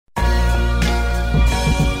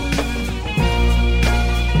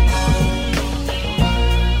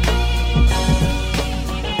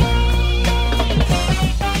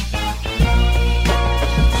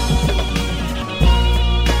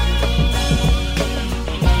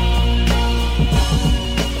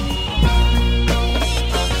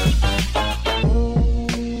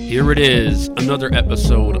Here it is, another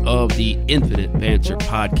episode of the Infinite Banter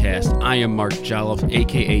podcast. I am Mark Jolliff,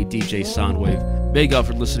 aka DJ Soundwave. Big up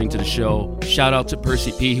for listening to the show. Shout out to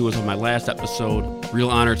Percy P, who was on my last episode. Real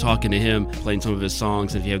honor talking to him, playing some of his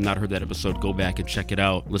songs. If you have not heard that episode, go back and check it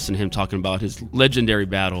out. Listen to him talking about his legendary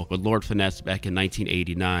battle with Lord Finesse back in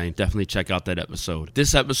 1989. Definitely check out that episode.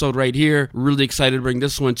 This episode right here, really excited to bring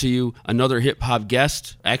this one to you. Another hip-hop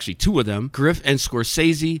guest, actually two of them. Griff and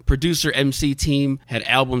Scorcese, producer MC team, had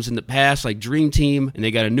albums in the past like Dream Team, and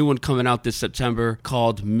they got a new one coming out this September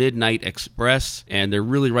called Midnight Express, and they're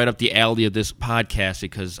really right up the alley of this podcast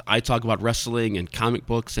because I talk about wrestling and comic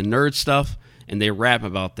books and nerd stuff, and they rap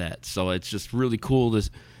about that. So it's just really cool to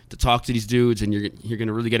talk to these dudes, and you're going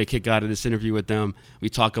to really get a kick out of this interview with them. We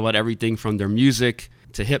talk about everything from their music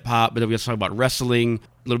to hip-hop, but then we also talk about wrestling,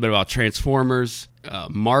 a little bit about Transformers,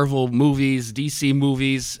 Marvel movies, DC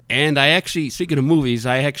movies, and speaking of movies,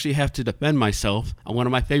 I actually have to defend myself on one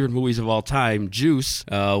of my favorite movies of all time, Juice.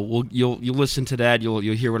 You'll listen to that, you'll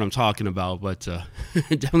hear what I'm talking about, but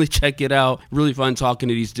definitely check it out. Really fun talking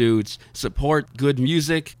to these dudes. Support good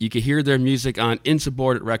music. You can hear their music on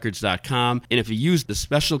insubordinaterecords.com, and if you use the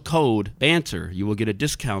special code BANTER, you will get a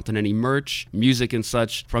discount on any merch, music, and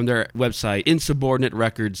such from their website,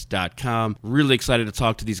 insubordinaterecords.com. Really excited to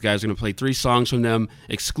talk to these guys. We're going to play 3 songs from them,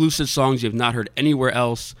 exclusive songs you have not heard anywhere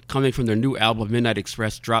else, coming from their new album Midnight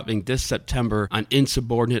Express, dropping this September on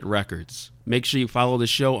Insubordinate Records. Make sure you follow the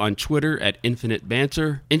show on Twitter at Infinite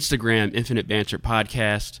Banter, Instagram Infinite Banter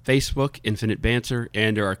Podcast, Facebook Infinite Banter,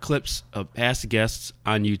 and there are clips of past guests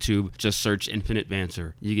on YouTube. Just search Infinite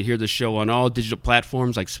Banter. You can hear the show on all digital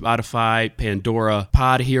platforms like Spotify, Pandora,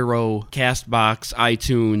 Pod Hero, Castbox,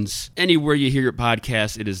 iTunes. Anywhere you hear your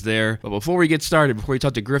podcast, it is there. But before we get started, before we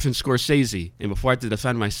talk to Griff and Scorcese, and before I have to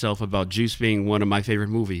defend myself about Juice being one of my favorite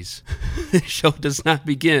movies, the show does not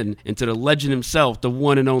begin until the legend himself, the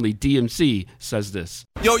one and only DMC, says this.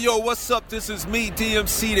 Yo, what's up? This is me,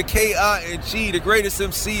 DMC, the K-I-N-G, the greatest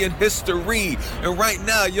MC in history. And right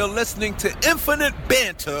now, you're listening to Infinite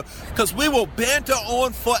Banter, because we will banter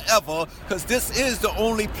on forever, because this is the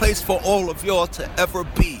only place for all of y'all to ever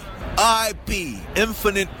be. I be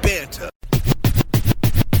Infinite Banter.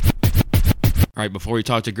 All right, before we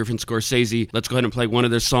talk to Griff and Scorcese, let's go ahead and play one of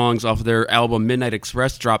their songs off of their album Midnight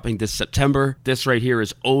Express, dropping this September. This right here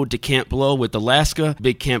is Ode to Camp Blow with Alaska.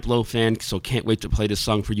 Big Camp Blow fan, so can't wait to play this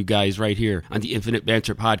song for you guys right here on the Infinite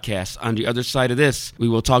Banter podcast. On the other side of this, we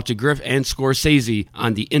will talk to Griff and Scorcese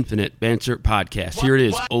on the Infinite Banter podcast. Here it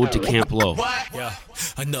is, Ode to Camp Blow. Yeah.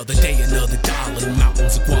 Another day, another dollar. The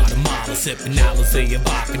mountains of Guatemala, sipping Alizé and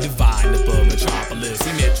vodka, divine the metropolis.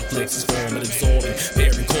 The Metroplex is forming, absorbing,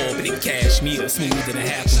 bearing Corbin and Cashmere, smoother than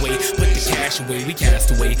halfway. Put the cash away, we cast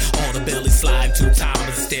away. All the belly slide, 2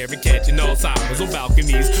 timers, staring, catching Alzheimer's on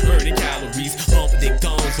balconies, burning calories, pumping their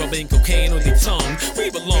guns, rubbing cocaine on their tongue. We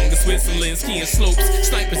belong to Switzerland, skiing slopes,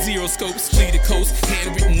 sniper zero scopes, flee the coast,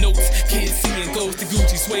 handwritten notes, kids seeing ghosts, the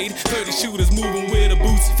Gucci suede, 30 shooters moving with a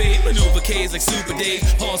boots fade, maneuver K's like Super Dave.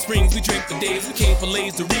 Palm Springs, we drink the days. We came for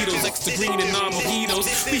Lay's Doritos, extra green and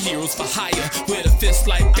non-mojitos. We heroes for hire, with a fist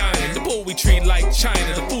like iron. The bull we treat like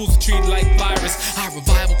China, the fools we treat like virus. Our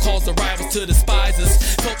revival calls the rivals to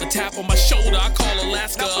despisers. Felt the tap on my shoulder, I call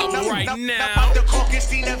Alaska up right now. The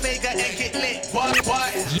Scorcese Vega and get lit. What?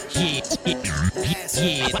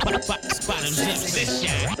 Yeah. Bottoms up, this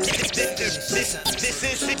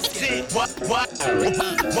is it. What?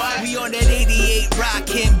 We on that 88 rock,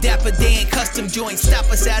 him, Dapper Dan, custom joints. Stop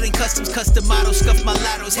us out in customs, custom models. Scuff my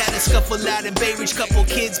lottos, had a scuffle out in Bay Ridge. Couple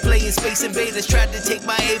kids playing Space Invaders. Tried to take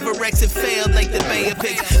my Averex and failed like the Bay of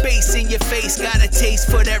Pigs. Bass in your face, got a taste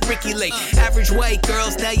for that Ricky Lake. Average white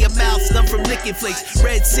girls, now your mouth's numb from licking flakes.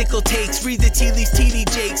 Red sickle takes, read the tea leaves, TD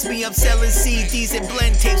Jakes. Me, I'm selling CDs and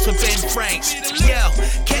blend tapes for Ben Franks. Yo,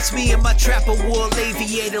 catch me in my trapper wool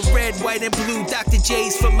aviator. Red, white, and blue, Dr.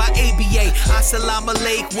 J's for my ABA. Assalamu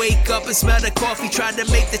alaikum, wake up and smell the coffee. Trying to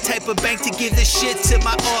make the type of bank to give this shit to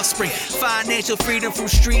my offspring. Financial freedom from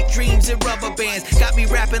street dreams and rubber bands. Got me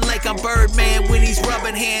rapping like I'm Birdman when he's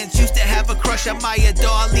rubbing hands. Used to have a crush on Maya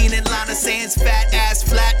Darlene and Lana Sands. Fat ass,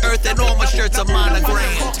 flat earth, and all my shirts are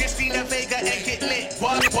monogrammed. Vega and get lit.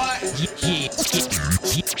 What?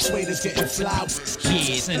 Waiters getting flowers.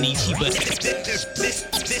 Yes, I need you, but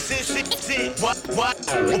this is it. What?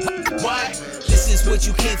 This is what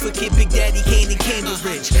you came for, kid. Big Daddy Kane in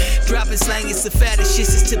Cambridge. Dropping slang, it's the fattest shit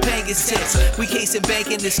since Topanga's tips. We casing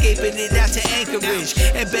banking, escaping it out to Anchorage.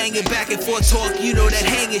 And banging back and forth talk, you know that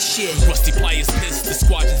hanging shit. Rusty players pissed, the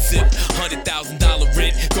squadron zip. $100,000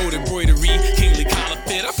 rent, gold embroidery, kingly collar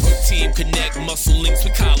fit. I put team connect, muscle links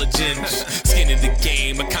with collagen. Skin in the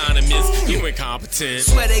game, economist, you incompetent.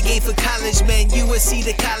 Swear they game for for college men. USC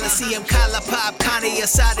the Coliseum, collar pop, Kanye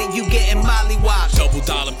Asada, you getting mollywop. Double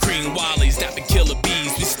dollar cream wallies, dapping killer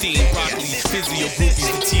bees. We steam broccoli, physio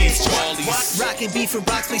groupies, the tease Charlies. Rockin' beef from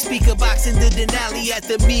Bronx, play speaker box in the Denali at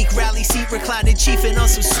the Meek rally. Seat reclining, chiefin' on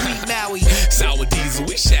some sweet Maui. Sour diesel,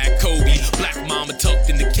 we Shaq Kobe. Black mama tucked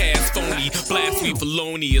in the cast phony. Blast we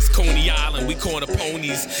felonious, Coney Island, we corner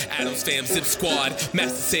ponies. Adams fam zip squad, master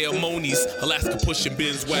ceremonies. Alaska pushing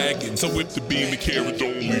Benz wagons. I whip the beam and carry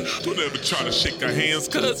only. Don't ever try to shake our hands,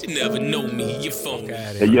 cause you never know me, you phony.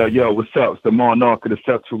 Hey, yo, what's up? It's the monarch of the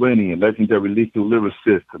subterranean, legendary lethal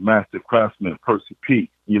lyricist, the master craftsman, Percy P.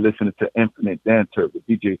 You're listening to Infinite Banter with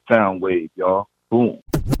DJ Soundwave, y'all. Boom.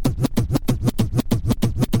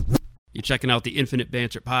 You're checking out the Infinite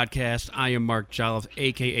Banter podcast. I am Mark Jolliffe,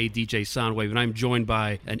 a.k.a. DJ Soundwave, and I'm joined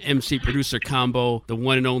by an MC-producer combo, the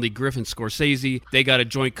one and only Griff and Scorcese. They got a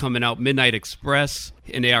joint coming out, Midnight Express,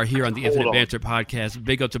 and they are here on the Infinite Banter podcast.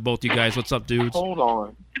 Big up to both you guys. What's up, dudes? Hold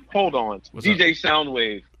on. What's DJ up?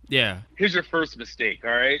 Soundwave. Yeah. Here's your first mistake,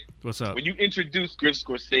 all right? What's up? When you introduce Griff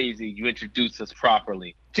Scorcese, you introduce us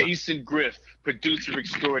properly. Jason Griff, producer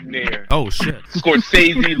extraordinaire. Oh, shit.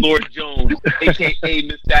 Scorcese Lord Jones, a.k.a.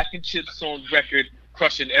 Miss Stacking Chips on record,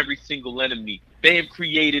 crushing every single enemy. They have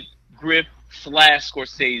created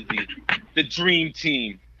Griff/Scorcese, the dream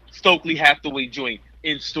team. Stokely Hathaway joint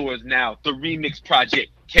in stores now. The remix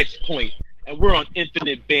project, Catch Point. And we're on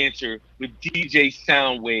Infinite Banter with DJ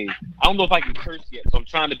Soundwave. I don't know if I can curse yet, so I'm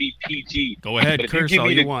trying to be PG. Go ahead, curse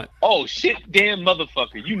all you want. Oh, shit, damn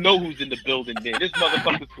motherfucker. You know who's in the building then. This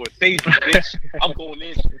motherfucker's Scorcese, bitch. I'm going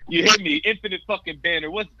in. You hear me? Infinite fucking Banter.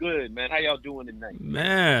 What's good, man? How y'all doing tonight?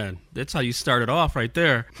 Man, that's how you started off right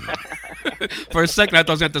there. For a second, I thought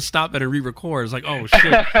I was going to have to stop it and re-record. It's like, oh,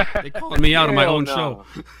 shit. They're calling me out on my own show.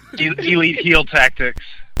 Elite heel tactics.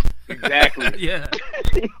 Exactly. Yeah.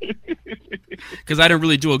 Because I didn't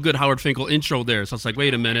really do a good Howard Finkel intro there. So I was like,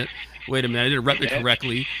 wait a minute. I didn't rep it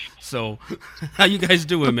correctly. So how you guys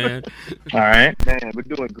doing, man? All right. Man, we're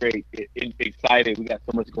doing great. Excited. We got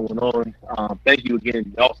so much going on. Thank you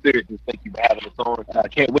again. In all seriousness, thank you for having us on. I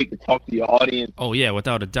can't wait to talk to your audience. Oh, yeah,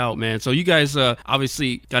 without a doubt, man. So you guys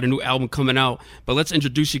obviously got a new album coming out. But let's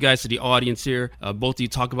introduce you guys to the audience here. Both of you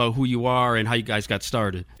talk about who you are and how you guys got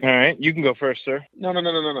started. All right. You can go first, sir.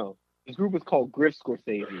 No. This group is called Griff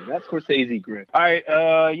Scorcese. That's Scorcese Griff. All right.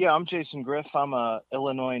 Yeah, I'm Jason Griff. I'm a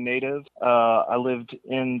Illinois native. I lived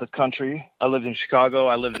in the country. I lived in Chicago.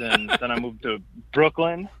 then I moved to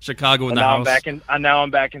Brooklyn. Chicago in and the now house. Now I'm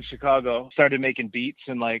back in Chicago. Started making beats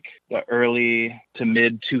in like the early to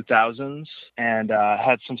mid 2000s and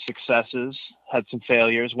had some successes, had some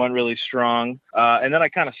failures, went really strong. And then I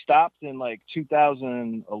kind of stopped in like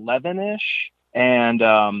 2011-ish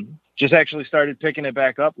and just actually started picking it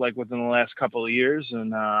back up like within the last couple of years,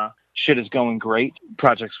 and shit is going great.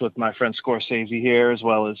 Projects with my friend Scorcese here, as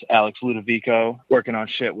well as Alex Ludovico, working on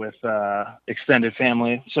shit with extended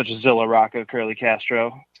family such as Zilla Rocca, Curly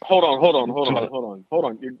Castro. Hold on.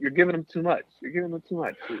 You're giving him too much.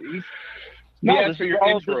 No, this is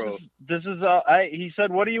all. This is. He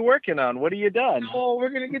said, "What are you working on? What have you done?" Oh, we're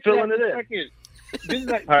gonna get to that in a second. This is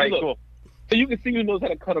like, all right, look, cool. So you can see who knows how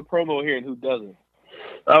to cut a promo here and who doesn't.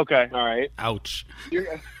 Okay. All right. Ouch.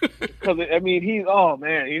 Because I mean, he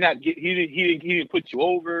didn't put you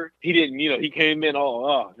over. He didn't. He came in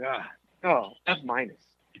all. That's minus.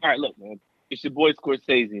 All right, look, man. It's your boy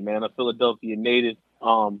Scorcese, man. A Philadelphia native.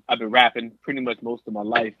 I've been rapping pretty much most of my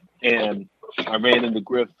life, and I ran into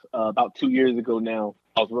Griff about 2 years ago now.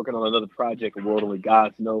 I was working on another project, A World Only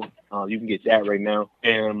Gods Know. You can get that right now.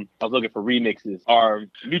 And I was looking for remixes. Our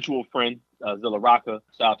mutual friend, Zilla Rocca,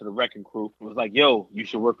 shout out to the Wrecking Crew, was like, yo, you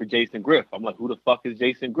should work with Jason Griff. I'm like, who the fuck is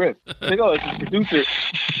Jason Griff? I'm like, oh, it's his producer.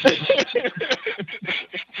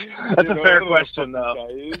 That's a fair question, though.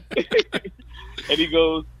 And he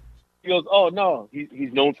goes, oh no,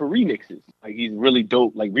 he's known for remixes. Like he's really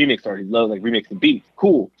dope, like remix artist. He loves like remixing beats.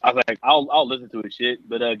 Cool. I was like, I'll listen to his shit,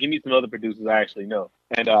 but give me some other producers I actually know.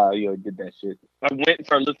 And did that shit. I went and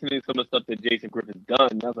started listening to some of the stuff that Jason Griff has done.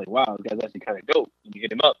 And I was like, wow, this guy's actually kind of dope. And you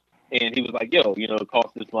hit him up. And he was like, yo, it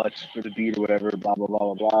costs this much for the beat or whatever, blah, blah, blah,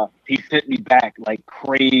 blah, blah. He sent me back like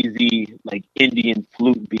crazy, like Indian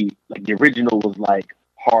flute beat. Like the original was like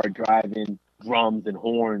hard driving drums and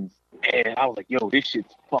horns. And I was like, yo, this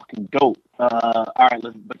shit's fucking dope. All right,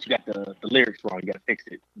 but you got the lyrics wrong. You got to fix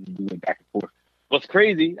it. And we went back and forth. What's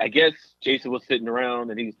crazy, I guess Jason was sitting around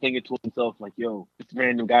and he was thinking to himself, like, yo, this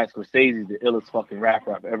random guy Scorsese is the illest fucking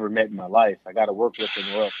rapper I've ever met in my life. I got to work with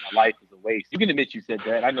him or else my life is a waste. You can admit you said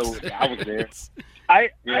that. I know I was there. I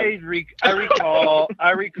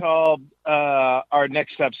recall our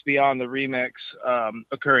next steps beyond the remix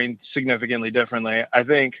occurring significantly differently. I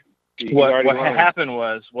think What had happened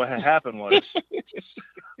was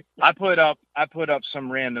I put up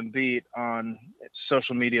some random beat on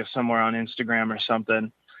social media somewhere on Instagram or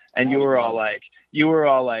something, and you were all like,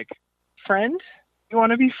 friend, you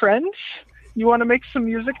want to be friends? You want to make some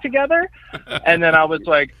music together? And then I was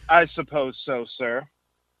like, I suppose so, sir.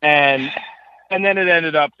 And then it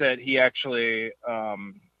ended up that he actually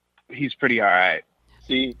he's pretty all right.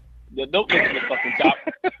 See. Don't listen to fucking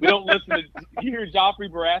Joffrey. We don't listen to. You hear Joffrey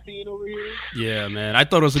Baratheon over here? Yeah, man. I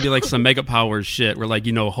thought it was gonna be like some Mega Powers shit, where like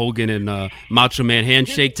Hogan and Macho Man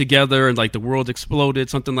handshake together, and like the world exploded,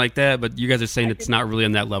 something like that. But you guys are saying it's not really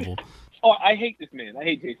on that level. Oh, I hate this man. I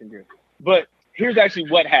hate Jason Griff. But here's actually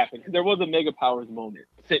what happened. There was a Mega Powers moment.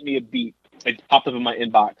 Sent me a beat. It popped up in my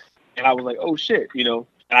inbox, and I was like, oh shit, he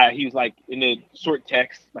was like in the short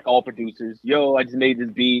text, like all producers, yo, I just made this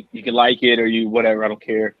beat. You can like it or you whatever. I don't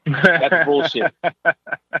care. That's bullshit.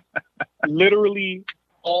 Literally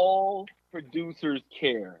all producers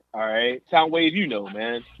care. All right. Soundwave,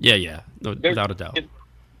 man. Yeah. No, without a doubt.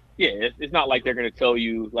 It's not like they're going to tell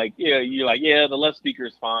you like, yeah, you're like, yeah, the left speaker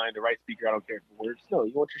is fine. The right speaker, I don't care for words. No,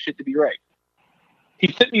 you want your shit to be right. He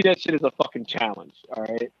sent me that shit as a fucking challenge. All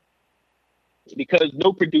right. Because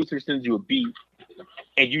no producer sends you a beat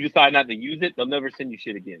and you decide not to use it, they'll never send you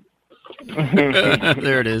shit again.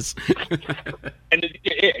 There it is. And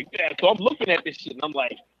so I'm looking at this shit and I'm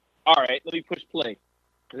like, all right, let me push play.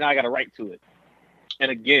 And now I got to write to it.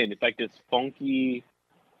 And again, it's like this funky,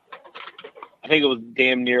 I think it was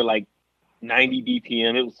damn near like 90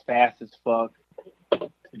 BPM. It was fast as fuck.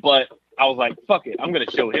 But I was like, fuck it. I'm going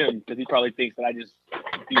to show him because he probably thinks that I just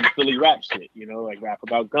do silly rap shit, like rap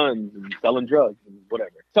about guns and selling drugs and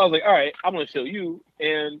whatever. So I was like, all right, I'm going to show you.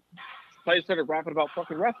 And so I just started rapping about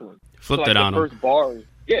fucking wrestling. Flip that on him. First bars.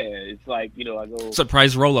 Yeah, it's like, I go...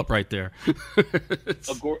 Surprise roll-up right there.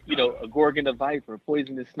 a Gorgon the Viper,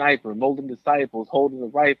 Poison the Sniper, Molding Disciples, Holding the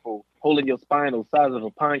Rifle, Holding Your Spinal, Size of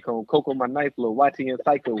a Pine Cone, Coco My Knife Low, YTN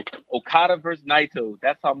Psycho, Okada versus Naito,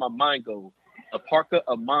 that's how my mind goes. A Parker,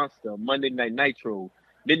 a Monster, Monday Night Nitro,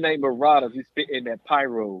 Midnight Marauders, we spit in that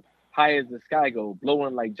pyro, high as the sky go,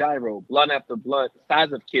 blowing like gyro, blunt after blunt,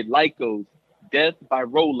 size of kid Lycos, death by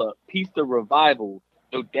roll-up, piece of revival,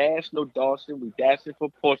 no dash, no dashing, we dashing for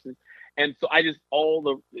portions. And so I just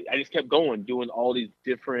kept going, doing all these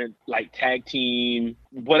different like tag team,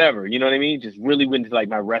 whatever, you know what I mean? Just really went into like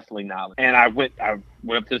my wrestling knowledge. And I went up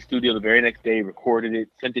to the studio the very next day, recorded it,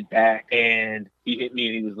 sent it back, and he hit me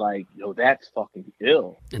and he was like, yo, that's fucking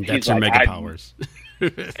ill. And that's your Mega Powers.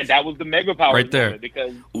 And that was the Mega Powers right there.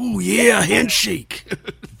 Because ooh yeah, handshake.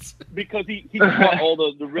 Because he caught all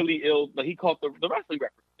the really ill, but he caught the wrestling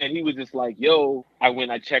reference. And he was just like, yo,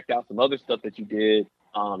 I checked out some other stuff that you did.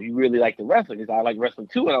 You really like the wrestling. Because I like wrestling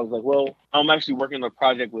too. And I was like, well, I'm actually working on a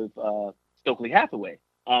project with Stokely Hathaway,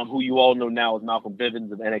 who you all know now as Malcolm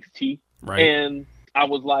Bivens of NXT. Right. And I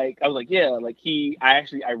was like, yeah, like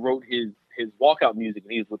I wrote his walkout music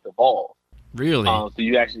and he was with the Balls. Really? So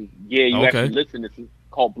you actually listen. This is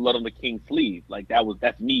called Blood on the King's Sleeve. Like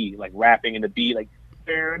that's me, like rapping in the beat, like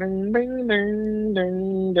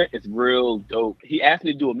it's real dope. He asked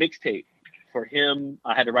me to do a mixtape for him.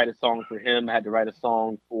 I had to write a song for him. I had to write a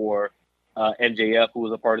song for MJF, who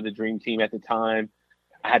was a part of the Dream Team at the time.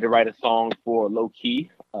 I had to write a song for Low Key,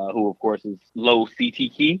 who of course is Low CT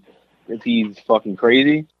Key, because he's fucking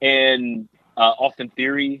crazy, and Austin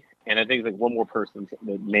Theory, and I think it's like one more person.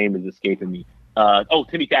 The name is escaping me.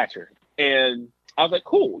 Timmy Thatcher. And I was like,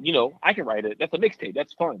 cool, I can write it. That's a mixtape.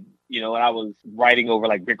 That's fun. And I was writing over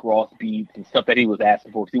like Rick Ross beats and stuff that he was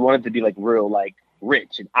asking for because he wanted to be like real, like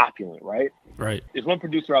rich and opulent, right? Right. There's one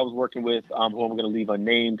producer I was working with, who I'm going to leave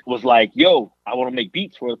unnamed, was like, yo, I want to make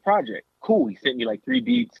beats for the project. Cool. He sent me like 3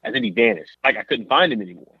 beats and then he vanished. Like I couldn't find him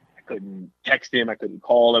anymore. I couldn't text him. I couldn't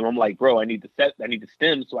call him. I'm like, bro, I need the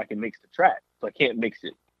stems so I can mix the track. So I can't mix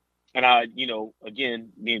it. And I,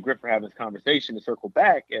 again, me and Griff were having this conversation to circle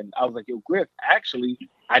back. And I was like, yo, Griff, actually,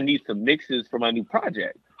 I need some mixes for my new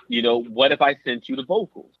project. What if I sent you the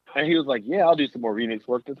vocals? And he was like, yeah, I'll do some more remix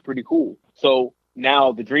work. That's pretty cool. So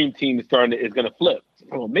now the Dream Team is going to flip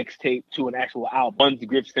from a mixtape to an actual album. Ones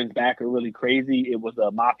Griff sends back are really crazy. It was a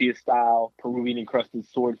Mafia style, Peruvian encrusted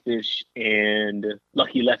swordfish, and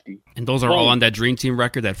Lucky Lefty. And those are all on that Dream Team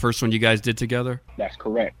record, that first one you guys did together? That's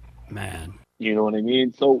correct. Man. You know what I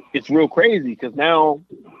mean? So it's real crazy because now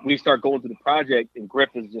we start going through the project and Griff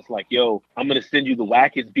is just like, yo, I'm going to send you the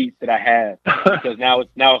wackest beats that I have because now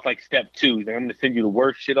it's like step 2. I'm going to send you the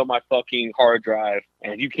worst shit on my fucking hard drive.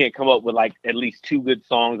 And if you can't come up with like at least 2 good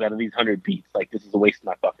songs out of these 100 beats, like this is a waste of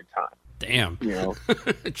my fucking time. Damn. You know,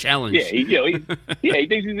 challenge. yeah, he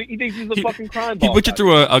thinks he's a fucking crime He boss. put you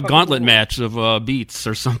through a gauntlet match of beats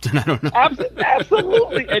or something. I don't know.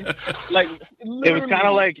 Absolutely, and like It was kind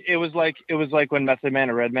of like it was like when Method Man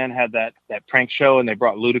and Redman had that prank show and they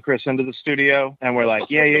brought Ludacris into the studio and we're like,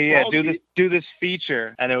 yeah, do this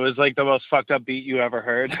feature, and it was like the most fucked up beat you ever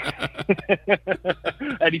heard.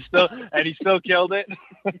 and he still killed it.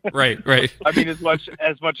 Right. I mean, as much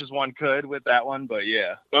as one could with that one, but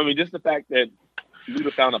yeah. I mean, just the fact that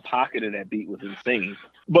Luda found a pocket of that beat was insane.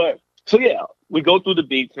 But so yeah, we go through the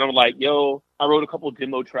beats and I'm like, yo, I wrote a couple of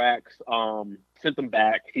demo tracks, sent them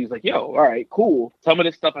back. He's like, yo, all right, cool. Some of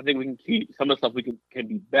this stuff I think we can keep. Some of the stuff we can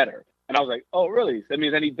be better. And I was like, oh, really? So that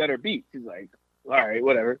means I need better beats. He's like, all right,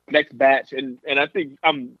 whatever. Next batch. And I think,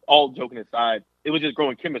 I'm all joking aside, it was just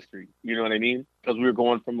growing chemistry. You know what I mean? Because we were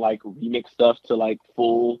going from like remix stuff to like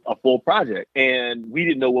a full project. And we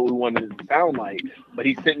didn't know what we wanted it to sound like. But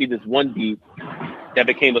he sent me this one beat that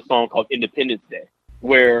became a song called Independence Day,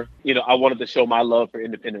 where, you know, I wanted to show my love for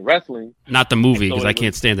independent wrestling. Not the movie, because I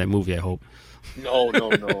can't stand that movie, I hope. No.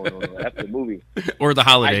 That's the movie. Or the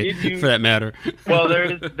holiday, for that matter. Well,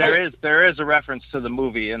 there is a reference to the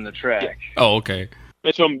movie in the track. Yeah. Oh, okay.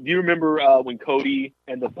 So, do you remember when Cody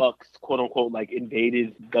and the Bucks, quote unquote, like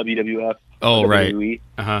invaded WWF? Oh, right. WWE?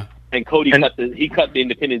 Uh-huh. And Cody cut the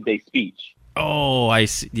Independence Day speech. Oh, I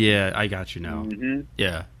see. Yeah, I got you now. Mm-hmm.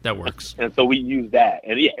 Yeah, that works. And so we used that,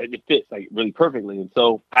 and yeah, it fits like really perfectly. And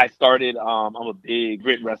so I started. I'm a big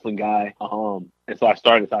grit wrestling guy. And so I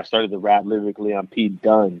started the rap lyrically. I'm Pete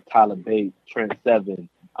Dunne, Tyler Bates, Trent Seven.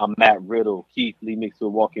 I'm Matt Riddle, Keith Lee mixed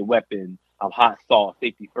with Walking Weapon. I'm Hot Sauce,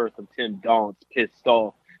 Safety First. I'm Tim Don's Pissed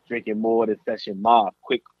Off, drinking more than Session Mob,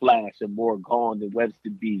 Quick Flash, and more gone than Webster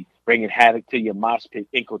B. Bringing havoc to your mosh pit,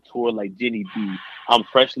 ink tour like Jenny B. I'm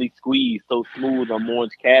freshly squeezed, so smooth. I'm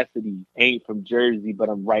Orange Cassidy. Ain't from Jersey, but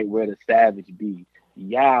I'm right where the Savage be.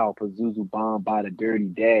 Yow, Pazuzu bombed by the Dirty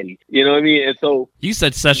Daddy. You know what I mean? And so you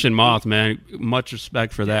said Session Moth, man. Much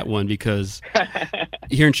respect for that one, because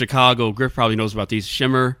here in Chicago, Griff probably knows about these.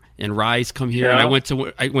 Shimmer and Rise come here, and I went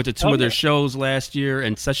to two of their shows last year.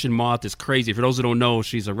 And Session Moth is crazy. For those who don't know,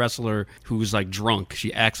 she's a wrestler who's like drunk.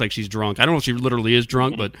 She acts like she's drunk. I don't know if she literally is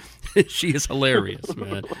drunk, but she is hilarious,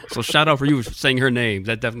 man. So shout out for you for saying her name.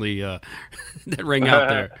 That definitely that rang out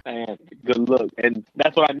there. Man, good look, and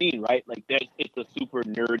that's what I mean, right? Like, it's a super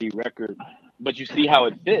nerdy record, but you see how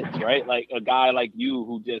it fits, right? Like a guy like you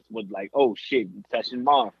who just would like, oh shit, Session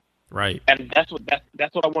Moth. Right. And that's what I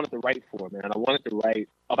wanted to write for, man. I wanted to write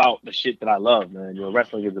about the shit that I love, man. You know,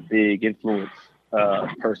 wrestling is a big influence,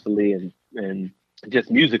 personally and just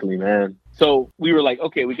musically, man. So we were like,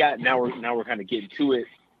 okay, now we're kind of getting to it.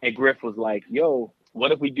 And Griff was like, yo,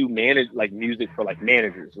 what if we do music for like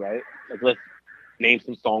managers, right? Like, let's name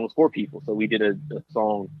some songs for people. So we did a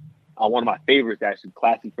song, one of my favorites actually,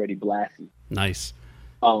 Classy Freddie Blassie. Nice.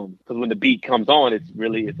 Because when the beat comes on, it's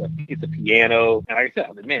a piano, and like I said, I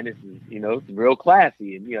was like, man, this is, you know, it's real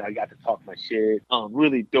classy, and you know, I got to talk my shit.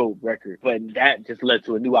 Really dope record, but that just led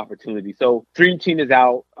to a new opportunity. So Dream Team is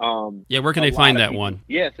out. Yeah, where can they find that one?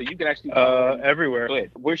 Yeah, so you can actually everywhere. Go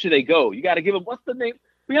ahead. Where should they go? You got to give them, what's the name?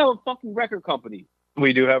 We have a fucking record company.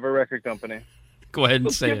 We do have a record company. Go ahead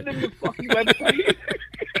and say it. Them the fucking website.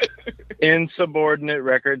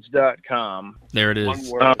 insubordinaterecords.com. There it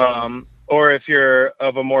is. Or if you're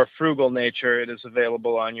of a more frugal nature, it is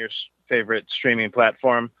available on your favorite streaming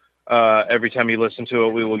platform. Every time you listen to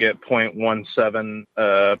it, we will get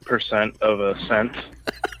 0.17% of a cent.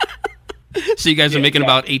 So you guys are making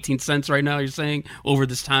about 18 cents right now, you're saying, over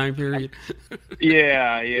this time period?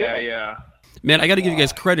 Yeah. Man, I got to give you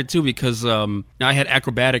guys credit too, because now I had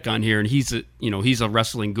Acrobatic on here, and he's a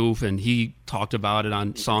wrestling goof, and he talked about it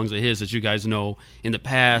on songs of his, as you guys know, in the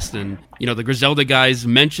past. And you know, the Griselda guys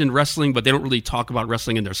mentioned wrestling, but they don't really talk about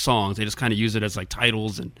wrestling in their songs. They just kind of use it as like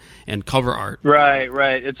titles and cover art. Right.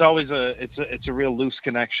 It's always it's a real loose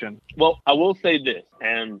connection. Well, I will say this,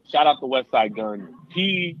 and shout out to Westside Gun.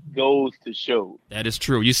 He goes to shows. That is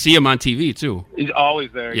true. You see him on TV too. He's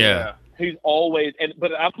always there. Yeah. He's always,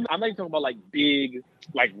 but I'm not even talking about like big,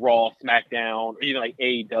 like Raw, SmackDown, or even like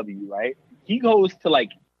AEW, right? He goes to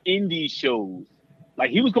like indie shows.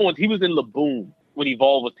 Like he was in Laboon when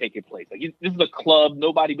Evolve was taking place. Like this is a club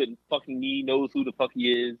nobody but fucking me knows who the fuck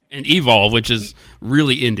he is. And Evolve, which is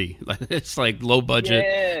really indie, it's like low budget,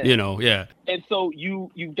 yeah. And so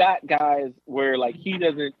you got guys where like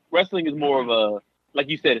wrestling is more of a, like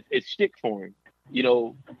you said, it's shtick for him. You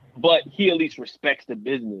know, but he at least respects the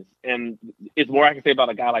business, and it's more I can say about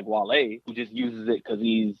a guy like Wale, who just uses it because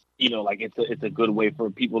he's, you know, like it's a good way for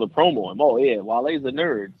people to promo him. Oh yeah, Wale's a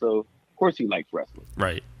nerd, so of course he likes wrestling.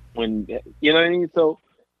 Right. When, you know what I mean? So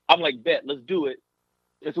I'm like, bet, let's do it.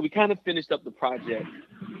 And so we kind of finished up the project,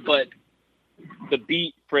 but the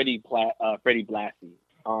beat, Freddie Blassie.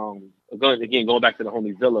 Going back to the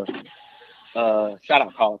homie Zilla. Shout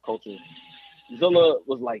out Collar Culture. Zilla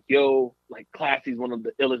was like, yo, like Classy's one of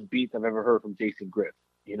the illest beats I've ever heard from Jason Griff.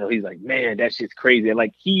 You know, he's like, man, that shit's crazy. And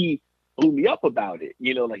like he blew me up about it.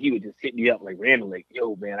 You know, like he would just hit me up like randomly, like,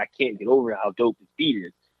 yo, man, I can't get over how dope this beat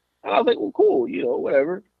is. And I was like, well, cool, you know,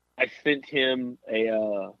 whatever. I sent him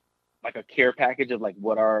a care package of like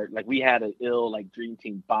we had an ill like Dream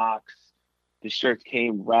Team box. The shirts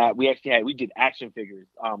came wrapped. We did action figures,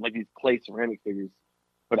 like these clay ceramic figures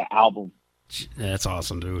for the album. That's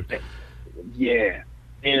awesome, dude. Yeah.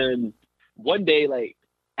 And one day, like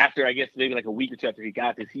after I guess maybe like a week or two after he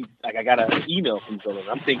got this, I got an email from Dylan.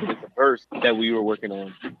 I'm thinking it's a verse that we were working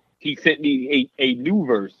on. He sent me a new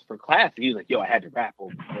verse for class. He was like, yo, I had to rap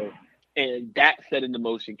over it. And that set into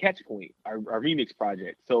motion Catch Point, our remix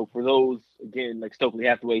project. So for those, again, like Stokely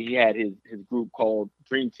Hathaway, he had his group called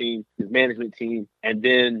Dream Team, his management team. And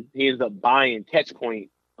then he ends up buying Catch Point.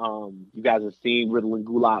 You guys have seen Riddle and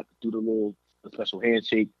Gulak do the little special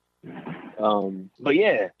handshake. But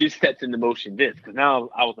yeah, this sets into motion this. Because now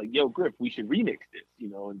I was like, yo, Griff, we should remix this. You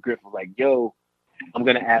know, and Griff was like, yo, I'm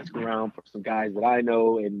going to ask around for some guys that I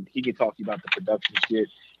know. And he can talk to you about the production shit.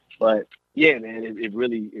 But yeah, man, it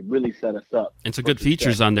really set us up. And some good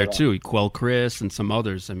features on there too. Quell Chris and some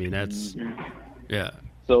others. I mean, that's yeah.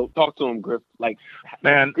 So talk to him, Griff. Like,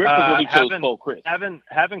 man, Griff is really chose Quell Chris.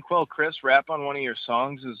 Having Quell Chris rap on one of your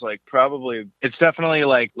songs is like it's definitely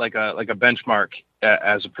like a benchmark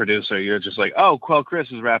as a producer. You're just like, oh, Quell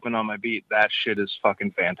Chris is rapping on my beat. That shit is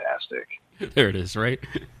fucking fantastic. There it is, right?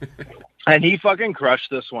 And he fucking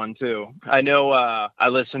crushed this one too. I know. I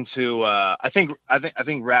listened to. I think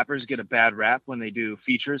rappers get a bad rap when they do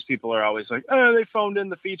features. People are always like, "Oh, they phoned in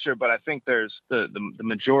the feature." But I think there's the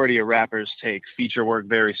majority of rappers take feature work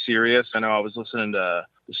very serious. I know I was listening to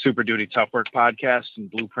the Super Duty Tough Work podcast, and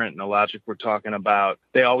Blueprint and Illogic were talking about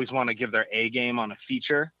they always want to give their A game on a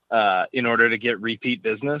feature in order to get repeat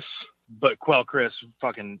business. But Quell Chris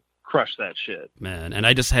fucking crush that shit, man. And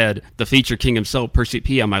I just had the feature king himself, Percy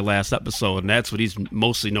P, on my last episode, and that's what he's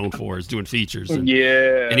mostly known for, is doing features. And,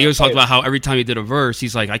 and he was talking about how every time he did a verse,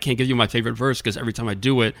 he's like, I can't give you my favorite verse because every time I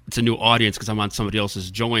do it, it's a new audience because I'm on somebody else's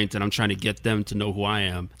joint and I'm trying to get them to know who I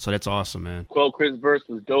am. So that's awesome, man. Quell Chris verse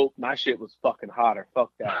was dope. My shit was fucking hotter.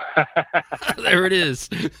 Fuck that. There it is.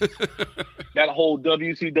 That whole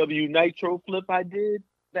WCW Nitro flip I did,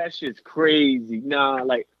 that shit's crazy. Nah,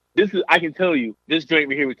 like, I can tell you, this joint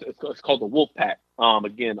right here, it's called the Wolf Pack.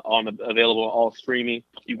 Again, available on all streaming.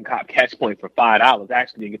 You can cop Catch Point for $5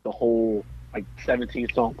 actually and get the whole like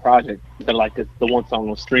 17-song project. Instead of like the one song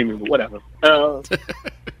on streaming, but whatever.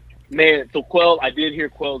 Man, so Quell, I did hear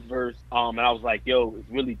Quell's verse, and I was like, yo, it's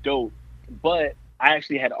really dope. But I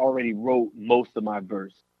actually had already wrote most of my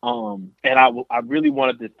verse. And I really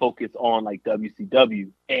wanted to focus on like WCW,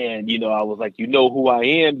 and you know I was like, you know who I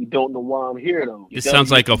am, you don't know why I'm here though. This sounds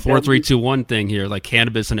like a 4-3-2-1 thing here, like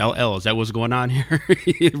Cannabis and LL. Is that what's going on here?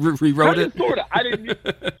 You rewrote it. Sort of. I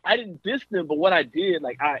didn't diss them, but what I did,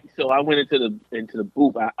 like I went into the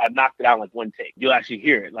booth. I knocked it out like one take. You'll actually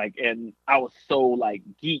hear it, like, and I was so like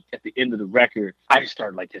geeked at the end of the record. I just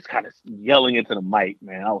started like just kind of yelling into the mic,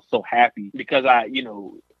 man. I was so happy because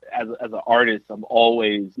as an artist, I'm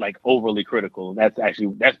always like overly critical. That's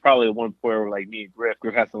probably the one point where like me and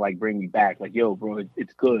Griff has to like bring me back. Like, yo, bro,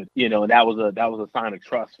 it's good. You know, and that was a sign of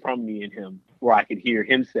trust from me and him, where I could hear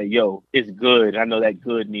him say, yo, it's good. I know that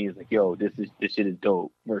good means like, yo, this shit is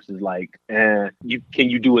dope, versus like, can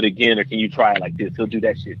you do it again, or can you try it like this? He'll do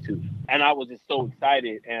that shit too. And I was just so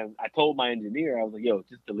excited, and I told my engineer, I was like, yo,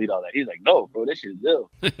 just delete all that. He's like, no, bro, that shit is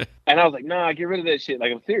ill. And I was like, nah, get rid of that shit.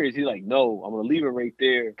 Like, I'm serious. He's like, no, I'm gonna leave it right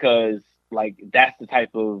there, because like that's the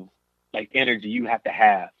type of like energy you have to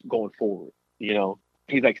have going forward. You know,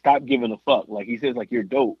 he's like, stop giving a fuck. Like, he says like, you're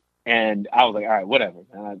dope. And I was like, all right, whatever.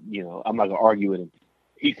 And I'm not gonna argue with him.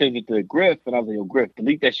 He sent it to Griff, and I was like, yo, Griff,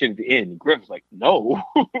 delete that shit at the end. And Griff was like, no.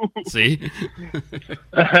 See?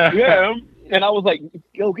 Yeah. And I was like,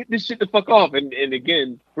 yo, get this shit the fuck off. And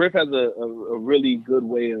again, Griff has a really good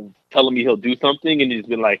way of telling me he'll do something, and he's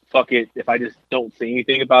been like, fuck it. If I just don't say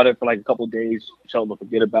anything about it for like a couple of days, tell him to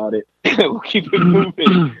forget about it. We'll keep it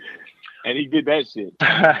moving. And he did that shit.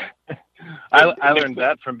 I learned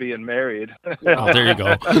that from being married. Oh, there you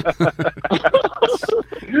go.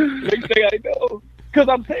 Next thing I know. Because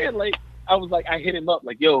I'm saying, like, I was like, I hit him up,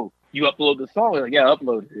 like, yo, you upload the song? He's like, yeah, I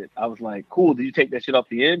uploaded it. I was like, cool, did you take that shit off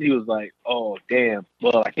the end? He was like, oh, damn.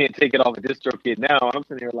 Well, I can't take it off of DistroKid now. And I'm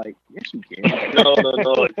sitting here like, yes, you can. Like, no.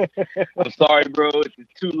 I'm sorry, bro.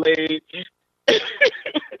 It's too late.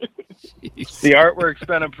 The artwork's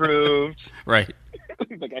been approved. Right.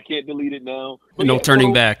 Like, I can't delete it now. But No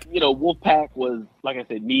turning back. You know, Wolfpack was, like I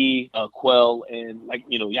said, me, Quell, and, like,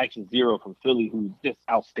 you know, actually Zero from Philly, who's just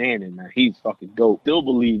outstanding, man. He's fucking dope. Still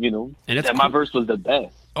believe, you know, and that my verse was the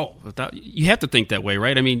best. Oh, you have to think that way,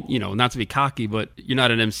 right? I mean, you know, not to be cocky, but you're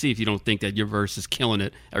not an MC if you don't think that your verse is killing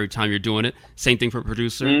it every time you're doing it. Same thing for a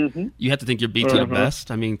producer. Mm-hmm. You have to think your beats are the best.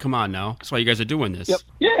 I mean, come on now. That's why you guys are doing this. Yep.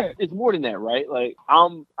 Yeah, it's more than that, right? Like,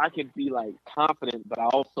 I can be, like, confident, but I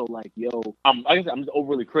also, like, like I said, I'm just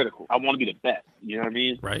overly critical. I want to be the best. You know what I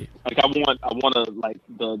mean? Right. Like, I want to, like,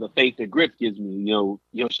 the faith that Griff gives me. You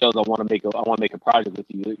know, Shells, I want to make a project with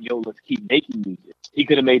you. Yo, let's keep making music. He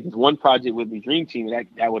could have made this one project with me, Dream Team, and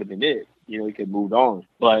that would have been it. You know, he could have moved on,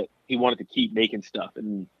 but he wanted to keep making stuff,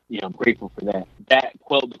 and you know, I'm grateful for that. That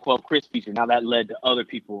the Quell Chris feature, now that led to other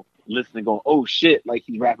people listening, going, "Oh shit!" Like,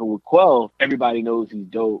 he's rapping with Quell. Everybody knows he's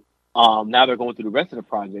dope. Now they're going through the rest of the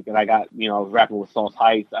project, and I got, you know, I was rapping with Sauce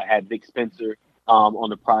Heights. I had Vic Spencer on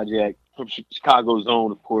the project from Chicago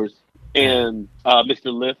Zone, of course. And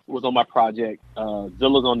Mr. Lift was on my project.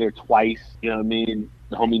 Zilla's on there twice. You know what I mean?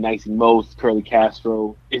 The homie Nice and Most, Curly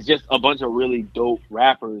Castro. It's just a bunch of really dope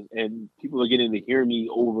rappers, and people are getting to hear me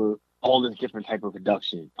over all this different type of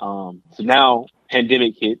production. So now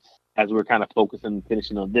pandemic hits as we're kind of focusing and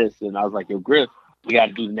finishing on this, and I was like, yo, Griff, we got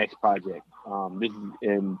to do the next project. This is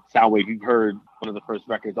in Soundwave. You've heard one of the first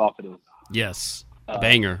records off of this. Yes,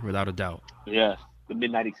 banger without a doubt. Yes, the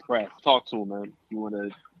Midnight Express. Talk to him, man. You want to?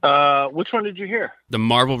 Which one did you hear? The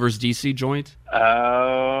Marvel vs. DC joint.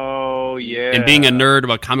 Oh, yeah. And being a nerd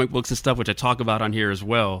about comic books and stuff, which I talk about on here as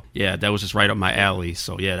well. Yeah, that was just right up my alley.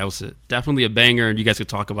 So, yeah, that was definitely a banger, and you guys could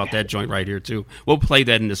talk about that joint right here, too. We'll play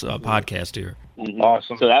that in this podcast here. Mm-hmm.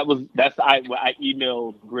 Awesome. So I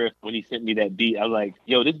emailed Griff when he sent me that beat. I was like,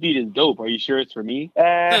 yo, this beat is dope. Are you sure it's for me?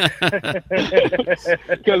 Because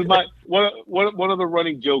one of the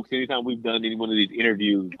running jokes anytime we've done any one of these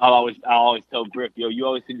interviews, I always tell Griff, yo, you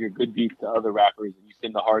always send your good beats to other rappers and you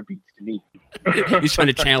send the hard beats to me. He's trying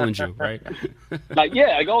to challenge you, right? Like,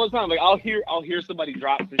 yeah, like all the time. Like, I'll hear somebody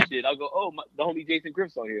drop some shit. I'll go, oh, the homie Jason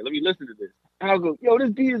Griff's on here. Let me listen to this. And I'll go, yo, this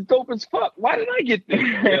beat is dope as fuck. Why did I get this?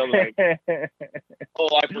 You know, like, oh,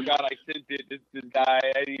 I forgot I sent it. This guy,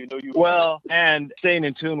 I didn't even know you. Well, and staying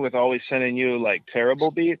in tune with always sending you like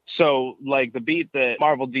terrible beats. So like the beat that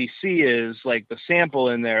Marvel DC is, like the sample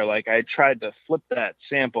in there, like I tried to flip that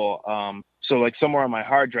sample. So like somewhere on my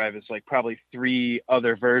hard drive is like probably 3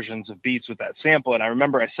 other versions of beats with that sample. And I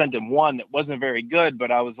remember I sent him one that wasn't very good,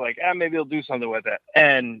 but I was like, maybe he'll do something with it.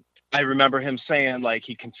 And I remember him saying like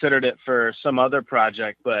he considered it for some other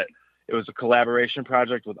project, but it was a collaboration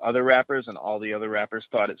project with other rappers, and all the other rappers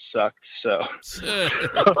thought it sucked. So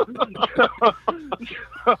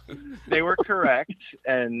they were correct,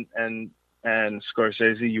 and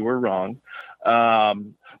Scorcese, you were wrong.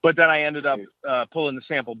 But then I ended up pulling the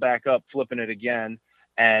sample back up, flipping it again,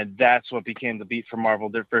 and that's what became the beat for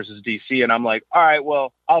Marvel versus DC. And I'm like, all right,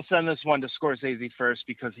 well, I'll send this one to Scorcese first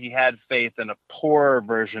because he had faith in a poor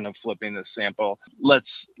version of flipping this sample. Let's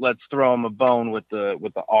throw him a bone with the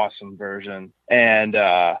awesome version. And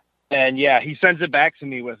yeah, he sends it back to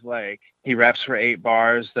me with like, he raps for 8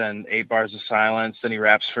 bars, then 8 bars of silence, then he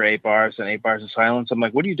raps for 8 bars, then 8 bars of silence. I'm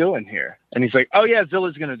like, what are you doing here? And he's like, oh yeah,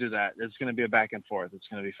 Zilla's gonna do that. It's gonna be a back and forth. It's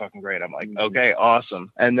gonna be fucking great. I'm like, okay,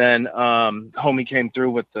 awesome. And then homie came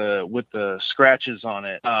through with the scratches on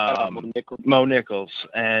it. Mo Nichols.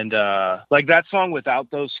 And like that song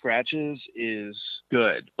without those scratches is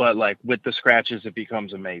good, but like with the scratches it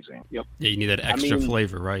becomes amazing. Yep. Yeah, you need that extra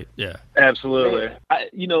flavor, right? Yeah. Absolutely.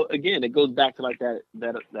 Again, it goes back to like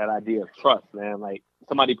that idea of trust, man. Like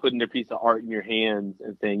somebody putting their piece of art in your hands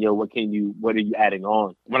and saying, yo, what are you adding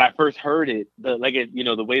on? When I first heard it, the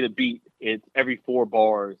way the beat, it's every 4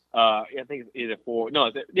 bars. I think it's either 4.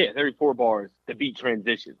 No, it's every 4 bars, the beat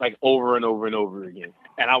transitions like over and over and over again.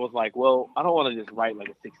 And I was like, well, I don't want to just write like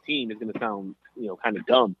a 16. It's going to sound, kind of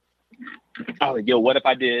dumb. I was like, yo, what if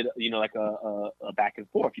I did, like a back and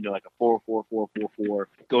forth, like a 4-4-4-4-4,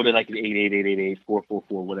 go to like an 8-8-8-8-8, 4-4-4,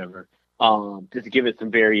 whatever. Just to give it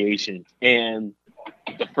some variation. And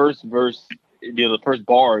the first verse, the first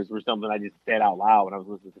bars were something I just said out loud when I was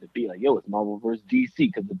listening to the beat. Like, yo, it's Marvel vs. DC,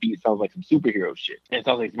 because the beat sounds like some superhero shit. And it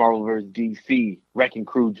sounds like it's Marvel vs. DC, Wrecking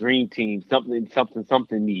Crew, Dream Team, something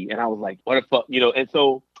me. And I was like, what the fuck, And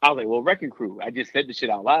so I was like, well, Wrecking Crew. I just said the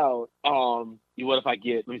shit out loud. What if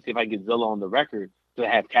let me see if I get Zilla on the record. So I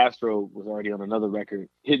had Castro was already on another record.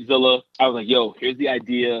 Hit Zilla. I was like, yo, here's the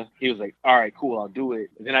idea. He was like, all right, cool, I'll do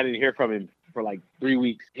it. And then I didn't hear from him for like 3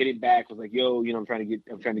 weeks. Hit it back. Was like, yo, I'm trying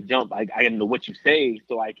to jump. I gotta know what you say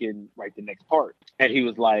so I can write the next part. And he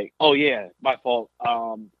was like, oh yeah, my fault.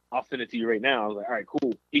 I'll send it to you right now. I was like, all right,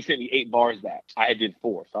 cool. He sent me 8 bars back. I did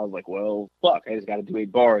 4. So I was like, well, fuck, I just got to do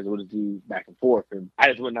 8 bars. We'll just do back and forth. And I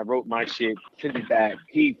just went and I wrote my shit, sent it back.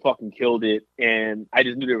 He fucking killed it. And I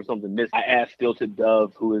just knew there was something missing. I asked Stilted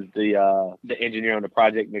Dove, who is the engineer on the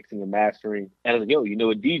project, mixing and mastering. And I was like, yo, you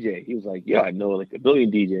know a DJ? He was like, yeah, I know like a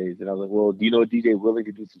billion DJs. And I was like, well, do you know a DJ willing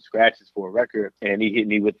to do some scratches for a record? And he hit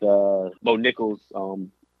me with Bo Nichols,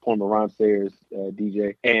 former Ron Sayers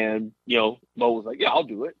DJ. And, Bo was like, yeah, I'll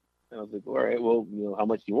do it. And I was like, all right, well, how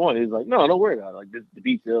much you want? He was like, no, don't worry about it. Like, the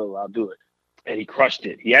beat's ill, I'll do it. And he crushed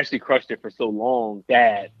it. He actually crushed it for so long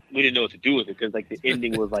that we didn't know what to do with it because, like, the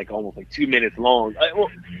ending was, like, almost, like, 2 minutes long.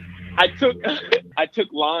 I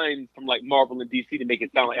took lines from, like, Marvel and DC to make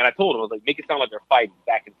it sound like, and I told him, I was like, make it sound like they're fighting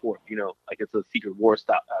back and forth, like it's a Secret War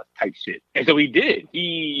style, type shit. And so he did.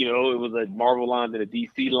 It was a Marvel line and a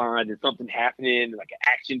DC line and something happening, like an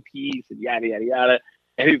action piece and yada, yada, yada.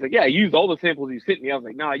 And he was like, yeah, I used all the samples you sent me. I was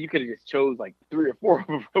like, nah, you could have just chose like 3 or 4 of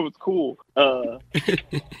them. It was cool. You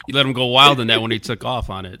let him go wild in that when he took off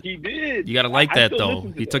on it. He did. You got to like that,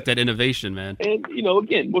 though. He took that innovation, man. And,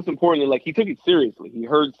 again, most importantly, like, he took it seriously. He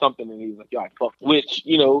heard something and he was like, yo, I fucked. Which,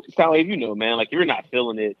 sound like, man, like, if you're not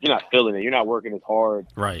feeling it, you're not feeling it. You're not working as hard.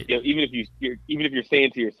 Right. Even if you're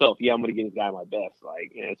saying to yourself, yeah, I'm going to get this guy my best.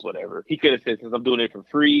 Like, it's whatever. He could have said, since I'm doing it for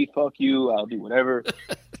free, fuck you, I'll do whatever.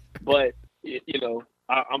 But,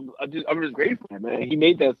 I'm just grateful, man. He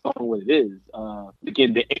made that song what it is.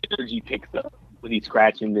 Again, the energy picks up when he's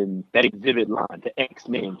scratching, and that exhibit line, the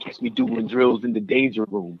X-Men, catch me doing drills in the danger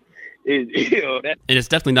room. And it's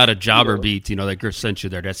definitely not a jobber beat, that Griff sent you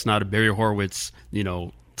there. That's not a Barry Horowitz,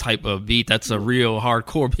 type of beat. That's a real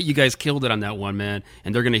hardcore beat. You guys killed it on that one, man,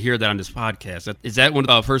 and they're going to hear that on this podcast. Is that one of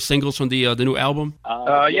the first singles from the new album?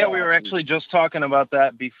 Yeah, we were actually just talking about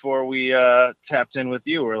that before we tapped in with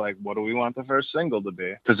you. We're like, what do we want the first single to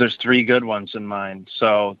be? Because there's 3 good ones in mind.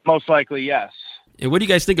 So most likely, yes. And what do you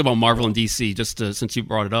guys think about Marvel and DC, just since you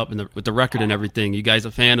brought it up and with the record and everything? You guys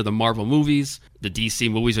a fan of the Marvel movies, the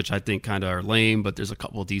DC movies, which I think kind of are lame, but there's a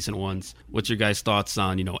couple of decent ones. What's your guys' thoughts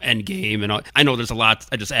on, Endgame? And I know there's a lot.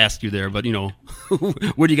 I just asked you there, but,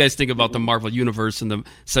 what do you guys think about the Marvel universe and the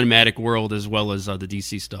cinematic world as well as the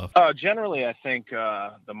DC stuff? Generally, I think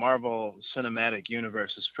the Marvel cinematic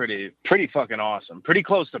universe is pretty fucking awesome. Pretty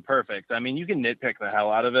close to perfect. I mean, you can nitpick the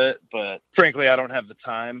hell out of it, but frankly, I don't have the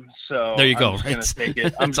time. So there you go. I'm just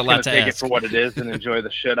going to take it for what it is and enjoy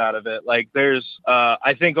the shit out of it. Like, there's,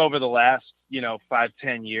 I think over the last,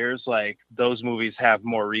 5-10 years, like, those movies have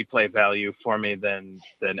more replay value for me than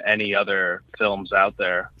any other films out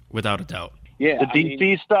there. Without a doubt. Yeah. The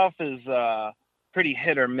DC stuff is pretty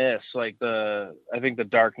hit or miss. Like, I think the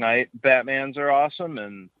Dark Knight Batmans are awesome,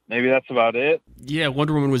 and maybe that's about it. Yeah,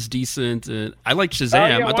 Wonder Woman was decent. I liked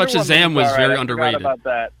Shazam. I thought Shazam was very underrated. About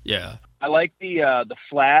that. Yeah. I like the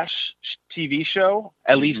Flash TV show,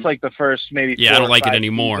 at least like the first maybe 4 I don't like it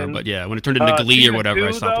anymore, seasons. But yeah, when it turned into Glee or whatever,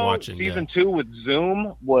 I stopped watching. Season 2 with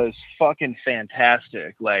Zoom was fucking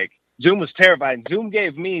fantastic. Like, Zoom was terrifying. Zoom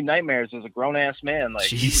gave me nightmares as a grown-ass man. Like,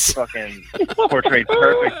 he's fucking portrayed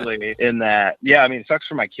perfectly in that. Yeah, I mean, it sucks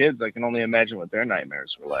for my kids. I can only imagine what their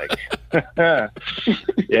nightmares were like.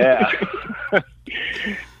 Yeah.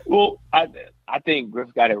 Well, I think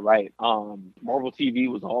Griff got it right. Marvel TV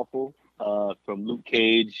was awful. From Luke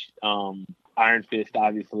Cage, Iron Fist,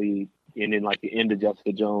 obviously, and then like the end of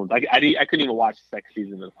Jessica Jones. I couldn't even watch the second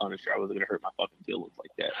season of The Punisher. I wasn't gonna hurt my fucking feelings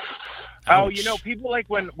like that. Ouch. Oh, people like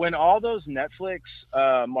when all those Netflix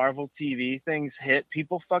Marvel TV things hit,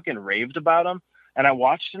 people fucking raved about them, and I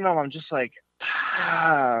watched them. I'm just like,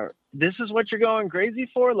 this is what you're going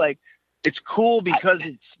crazy for? Like, it's cool because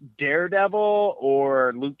it's Daredevil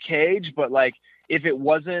or Luke Cage, but like if it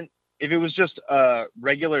was just a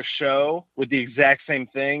regular show with the exact same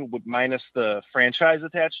thing with minus the franchise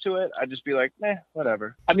attached to it, I'd just be like,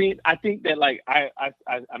 whatever. I mean, I think that like I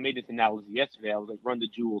made this analogy yesterday. I was like, Run the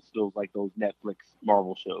Jewels feels like those Netflix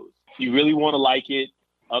Marvel shows. You really want to like it.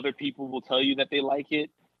 Other people will tell you that they like it,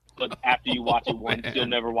 but after you watch it once, you'll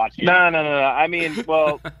never watch it. No. I mean,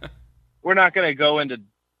 well, we're not going to go into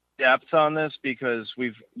depth on this because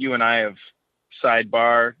you and I have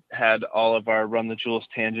sidebar had all of our Run the Jewels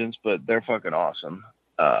tangents, but they're fucking awesome.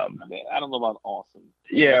 I don't know about awesome.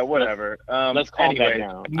 Yeah, whatever. Let's calm that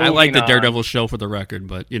down. I like the Daredevil show for the record,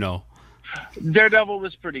 but Daredevil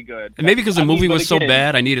was pretty good. And maybe because the movie was so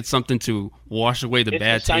bad, I needed something to wash away the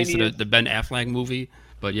bad taste of the Ben Affleck movie.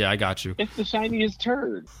 But yeah, I got you. It's the shiniest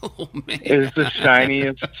turd. Oh man, it's the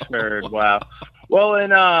shiniest turd. Wow. Well,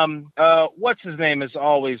 and what's his name is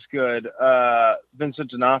always good.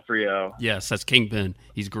 Vincent D'Onofrio. Yes, that's Kingpin.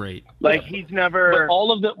 He's great. Like he's never. But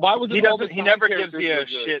all of the. Why was it? He never gives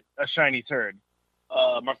you a shiny turd.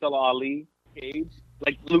 Marcelo Ali Cage.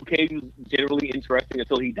 Like Luke Cage was generally interesting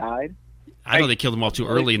until he died. I know they killed him all too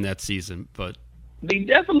early in that season, but they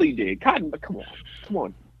definitely did. God, come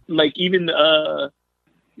on. Like even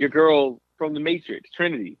your girl from the Matrix,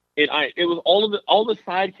 Trinity. It was all the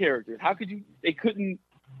side characters. How could you? They couldn't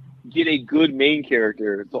get a good main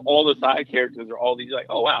character, so all the side characters are all these like,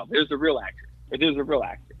 oh wow, there's a real actor. Or there's a real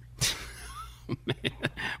actor.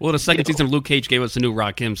 Well, the second season of Luke Cage gave us a new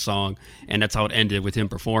Rakim song, and that's how it ended with him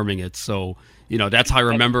performing it. So, that's how I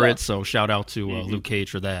remember it. So, shout out to Luke Cage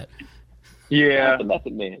for that. Yeah.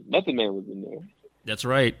 Method Man. Method Man was in there. That's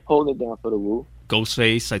right. Holding it down for the Woo.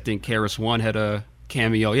 Ghostface, I think Karis One had a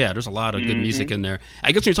cameo. Yeah, there's a lot of good music in there.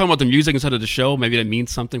 I guess when you're talking about the music instead of the show, maybe that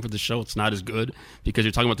means something for the show. It's not as good because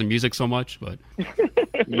you're talking about the music so much, but...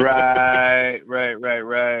 Right. Like,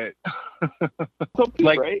 right?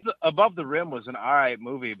 Above the Rim was an alright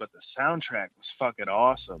movie, but the soundtrack was fucking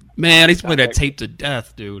awesome. Man, I used to play that tape to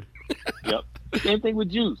death, dude. Yep. Same thing with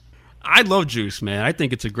Juice. I love Juice, man. I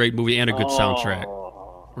think it's a great movie and a good soundtrack.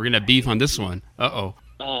 We're gonna beef on this one. Uh-oh.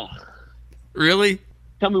 Really?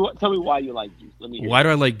 Tell me why you like Juice. Let me hear. Why do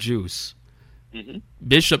I like Juice? Mm-hmm.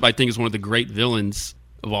 Bishop, I think, is one of the great villains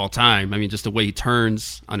of all time. I mean, just the way he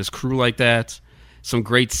turns on his crew like that. Some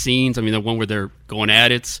great scenes. I mean, the one where they're going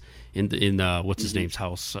at it in what's his name's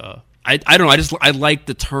house. I don't know. I like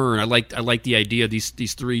the turn. I like the idea of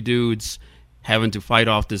these three dudes having to fight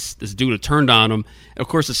off this dude who turned on them. Of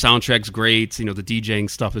course, the soundtrack's great. The DJing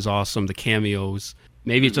stuff is awesome. The cameos.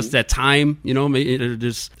 Maybe it's just that time. Maybe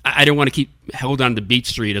I didn't want to keep held on to Beat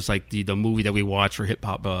Street as like the movie that we watch for hip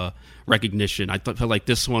hop recognition. I felt like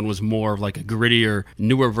this one was more of like a grittier,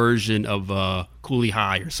 newer version of Cooley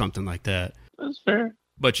High or something like that. That's fair.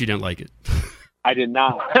 But you didn't like it. I did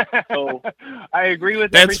not. So I agree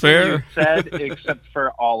with that's everything fair. you said, except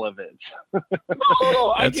for all of it.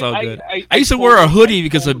 No, that's all good. I used to wear a hoodie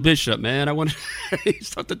because of Bishop, man. I wanted he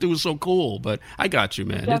thought the dude was so cool, but I got you,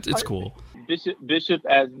 man. It's cool. Bishop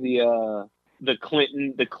as the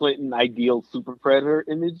Clinton ideal super predator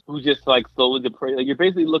image, who just like slowly depraves. Like, you're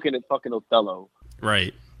basically looking at fucking Othello,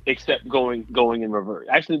 right? Except going in reverse.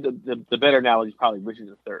 Actually, the better analogy is probably Richard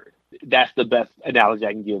III. That's the best analogy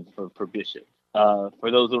I can give for Bishop. For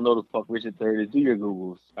those who don't know the fuck Richard III is, do your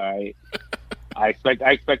Googles. All right. I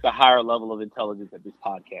expect a higher level of intelligence at this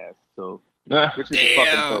podcast. So Richard Damn!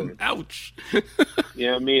 fucking Ouch! You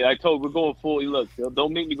know what I mean? I told we're going full. Look,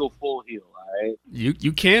 don't make me go full heel. All right.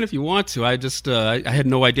 You can if you want to. I just I had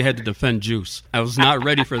no idea I had to defend Juice. I was not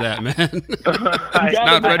ready for that, man. I was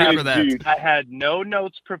not ready for that. I had no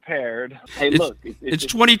notes prepared. Hey, look, it's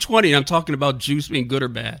 2020. And I'm talking about Juice being good or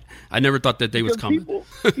bad. I never thought that day was coming.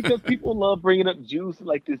 Because people love bringing up Juice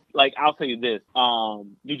like this. Like, I'll tell you this: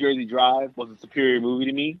 New Jersey Drive was a superior movie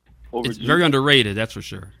to me. It's very underrated, that's for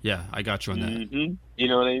sure. Yeah, I got you on that. Mm-hmm. You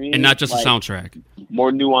know what I mean? And not just the soundtrack.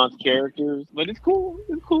 More nuanced characters, but it's cool.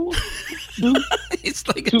 It's cool. It's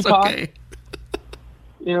like Tupac, it's okay.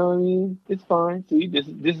 You know what I mean? It's fine. See, this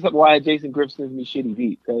is why Jason Griff sends me shitty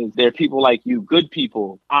beats, because there are people like you, good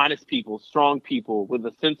people, honest people, strong people with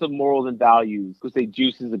a sense of morals and values who say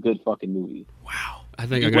Juice is a good fucking movie. Wow. I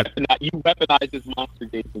think you weaponize this monster,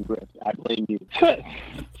 Jason Griff. I blame you.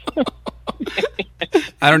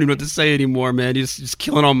 I don't even know what to say anymore, man. He's just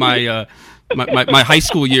killing all my my high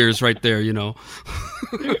school years right there,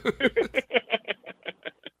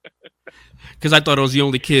 Because I thought I was the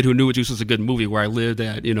only kid who knew Juice was a good movie where I lived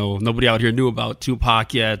at. Nobody out here knew about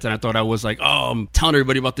Tupac yet. And I thought I was like, I'm telling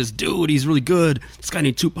everybody about this dude. He's really good. This guy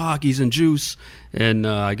named Tupac. He's in Juice. And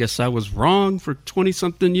I guess I was wrong for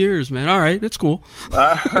 20-something years, man. All right, that's cool.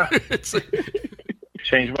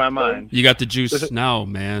 Changed my mind. You got the Juice now,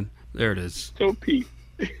 man. There it is. So, Pete,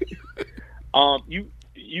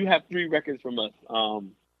 you have 3 records from us.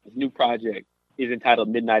 This new project is entitled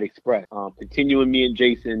Midnight Express. Continuing me and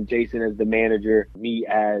Jason as the manager, me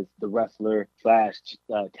as the wrestler /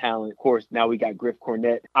 talent. Of course, now we got Griff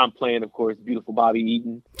Cornett. I'm playing, of course, beautiful Bobby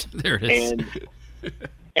Eaton. There it is.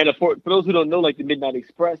 And for those who don't know, like the Midnight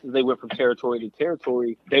Express, as they went from territory to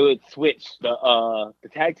territory, they would switch the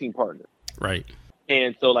tag team partner. Right.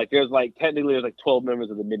 And so technically there's 12 members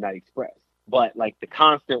of the Midnight Express, but like the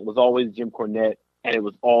constant was always Jim Cornette, and it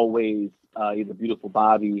was always either Beautiful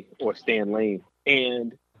Bobby or Stan Lane.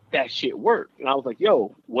 And that shit worked. And I was like,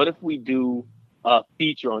 yo, what if we do a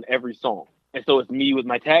feature on every song? And so it's me with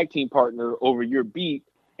my tag team partner over your beat,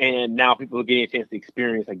 and now people are getting a chance to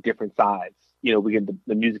experience like different sides.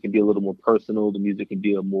 The music can be a little more personal. The music can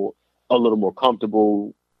be a little more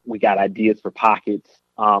comfortable. We got ideas for pockets.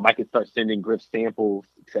 I could start sending Griff samples,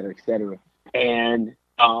 et cetera, et cetera. And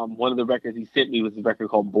one of the records he sent me was a record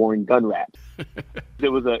called Boring Gun Rap. It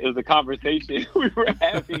was a conversation we were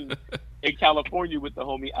having in California with the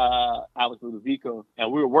homie Alex Ludovico,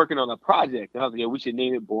 and we were working on a project. And I was like, yeah, we should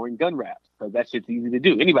name it Boring Gun Raps because that shit's easy to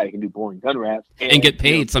do. Anybody can do boring gun raps and get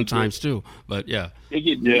paid sometimes too. But yeah, they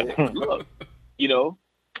get look,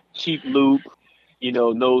 cheap loop,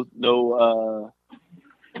 no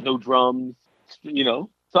drums,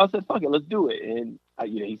 So I said, fuck it, let's do it. And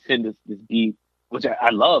he sent us this beat, which I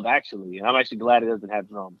love actually, and I'm actually glad it doesn't have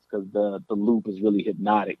drums because the loop is really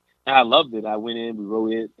hypnotic. And I loved it. I went in, we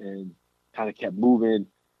wrote it, and kind of kept moving.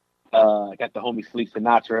 I got the homie Sleep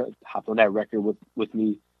Sinatra hopped on that record with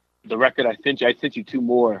me. The record I sent you two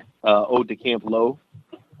more, Ode to Camp Low,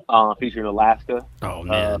 featuring Alaska. Oh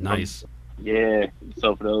man, nice. Yeah.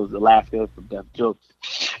 So for those Alaska from Death Jokes,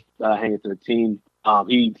 hanging to the team.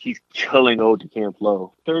 He's killing Ode to Camp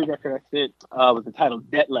Low. Third record I sent was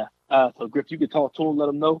entitled Debt Left. So Griff, you could talk to him, let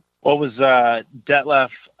him know. What was Debt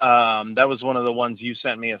Left? That was one of the ones you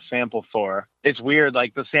sent me a sample for. It's weird,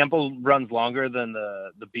 like the sample runs longer than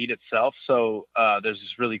the beat itself. So there's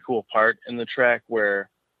this really cool part in the track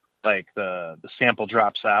where like the sample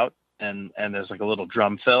drops out and there's like a little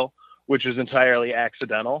drum fill, which is entirely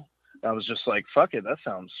accidental. I was just like, fuck it, that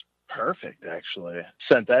sounds perfect actually.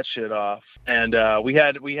 Sent that shit off. And we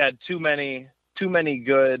had too many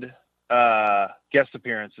good guest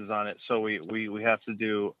appearances on it, so we have to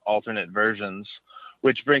do alternate versions,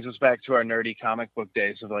 which brings us back to our nerdy comic book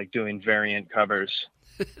days of like doing variant covers.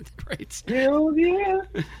 Great. Hell yeah.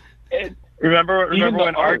 Remember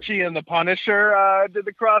when Archie and the Punisher did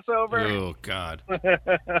the crossover? Oh God.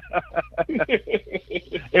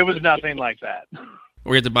 It was nothing like that.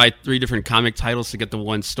 We had to buy 3 different comic titles to get the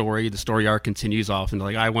one story. The story arc continues off, and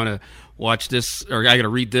like, I want to watch this, or I got to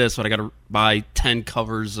read this, but I got to buy 10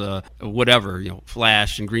 covers, whatever,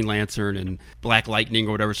 Flash and Green Lantern and Black Lightning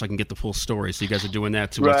or whatever, so I can get the full story. So you guys are doing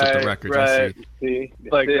that too. Right, the records. Right. See,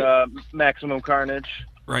 like Maximum Carnage.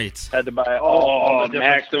 Right. Had to buy all the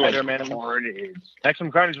different Maximum Spider-Man. Carnage.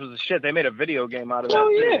 Maximum Carnage was the shit. They made a video game out of that. Oh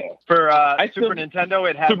too. yeah. For Super Nintendo,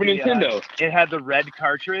 it had Nintendo. It had the red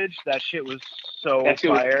cartridge. That shit was so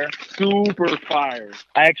fire. Super fire.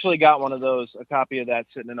 I actually got one of those, a copy of that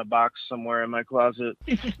sitting in a box somewhere in my closet.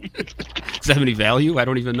 Does that have any value? I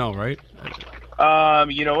don't even know, right?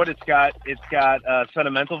 You know what? It's got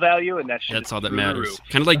sentimental value, and that shit. That's all that matters.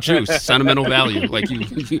 Kind of like juice, sentimental value. Like you.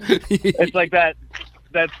 It's like that.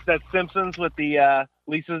 That's Simpsons with the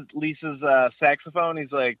Lisa's saxophone.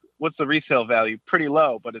 He's like, "What's the resale value? Pretty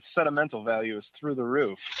low, but its sentimental value is through the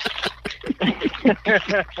roof."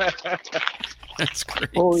 That's great.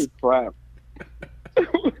 Holy crap!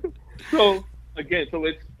 So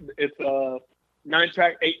it's 8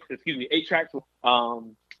 tracks.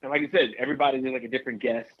 And like I said, everybody's like a different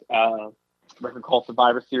guest. Record called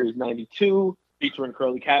Survivor Series '92, featuring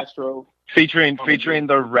Curly Castro. Featuring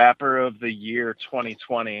the rapper of the year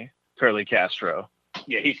 2020, Curly Castro.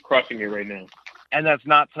 Yeah, he's crushing it right now. And that's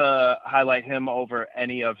not to highlight him over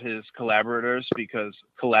any of his collaborators because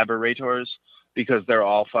they're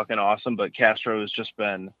all fucking awesome. But Castro has just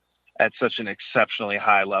been at such an exceptionally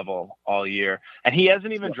high level all year. And he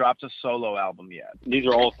hasn't even dropped a solo album yet. These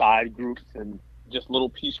are all side groups and just little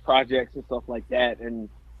piece projects and stuff like that. And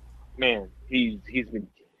man, he's been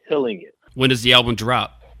killing it. When does the album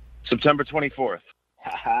drop? September 24th.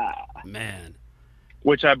 Man.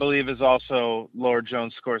 Which I believe is also Lord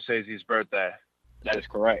Joan Scorcese's birthday. That is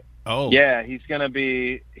correct. Oh. Yeah, he's gonna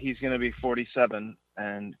be 47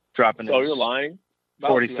 and dropping his you're lying?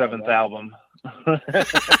 47th album.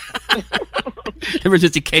 Ever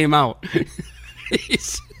since he came out.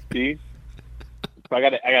 See? So I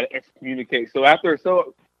gotta excommunicate. So I'm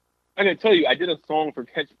gonna tell you, I did a song for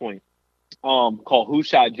Catchpoint called Who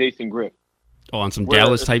Shot Jason Griff? Oh, on some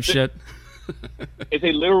Dallas type shit? It's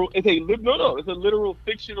a literal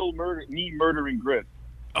fictional murder, me murdering Griff.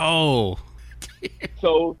 Oh.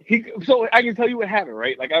 So I can tell you what happened,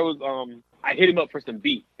 right? Like I hit him up for some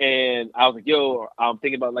beat and I was like, yo, I'm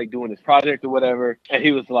thinking about like doing this project or whatever. And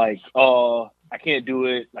he was like, oh, I can't do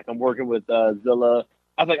it. Like I'm working with Zilla.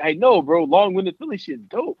 I was like, I know, bro. Long-winded Philly shit's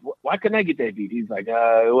dope. Why couldn't I get that beat? He's like,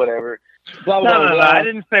 whatever. No, I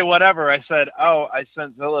didn't say whatever. I said, I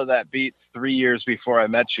sent Zilla that beat 3 years before I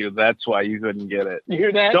met you. That's why you couldn't get it. You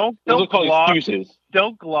hear that? Don't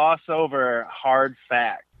gloss over hard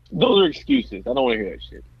facts. Those are excuses. I don't want to hear that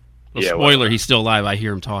shit. Well, spoiler, he's still alive. I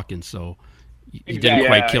hear him talking, so you didn't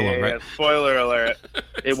quite kill him, right? Yeah. Spoiler alert.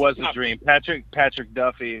 It was a dream. Patrick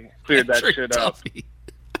Duffy cleared that shit up.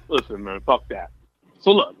 Listen, man, fuck that.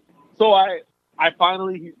 So look, he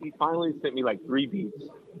finally sent me like 3 beats,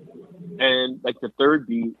 and like the third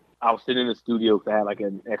beat, I was sitting in the studio because I had like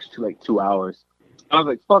an extra like 2 hours. I was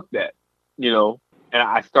like, fuck that, you know. And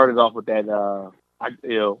I started off with that. I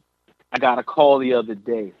got a call the other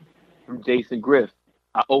day from Jason Griff.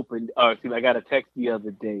 I got a text the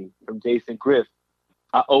other day from Jason Griff.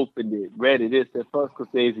 I opened it, read it. It said, "Fuck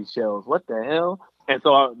Scorcese shows." What the hell? And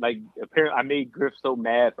so apparently I made Griff so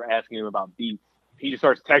mad for asking him about beats. He just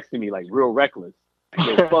starts texting me like real reckless.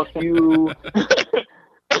 I said, "Fuck you."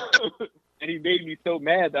 And he made me so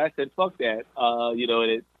mad that I said, "Fuck that."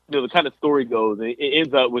 And the kind of story goes, and it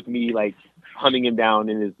ends up with me like hunting him down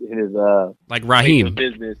in his like Raheem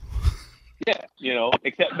business. Yeah,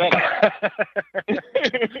 except better.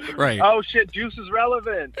 Right. Oh shit, Juice is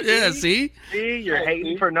relevant. Yeah, see, you're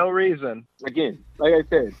hating for no reason. Again, like I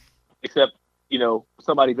said, except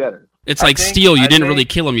somebody better. It's like Steel. You didn't really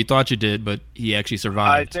kill him. You thought you did, but he actually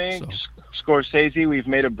survived. I think Scorcese, we've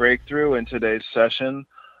made a breakthrough in today's session,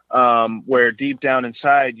 where deep down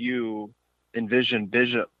inside you envision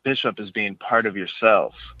Bishop as being part of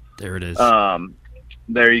yourself. There it is.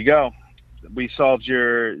 There you go. We solved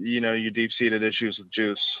your deep-seated issues with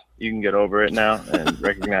Juice. You can get over it now and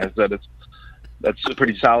recognize that that's a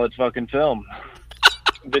pretty solid fucking film.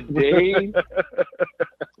 The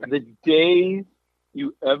day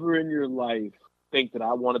you ever in your life think that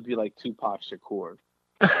I want to be like Tupac Shakur,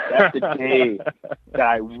 that's the day that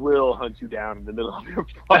I will hunt you down in the middle of your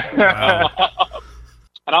fucking job.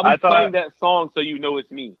 And I'll be playing that song so you know it's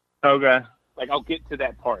me. Okay. Like, I'll get to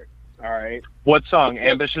that part. All right. What song?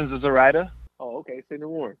 Ambitions as a Rider? Oh, okay. Say no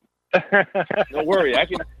more. Don't worry.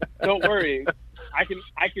 Don't worry. I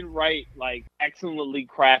can write like excellently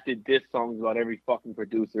crafted diss songs about every fucking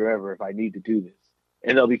producer ever if I need to do this,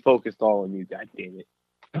 and they'll be focused all on you. God damn it.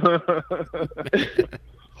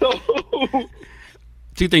 So,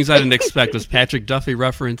 two things I didn't expect was Patrick Duffy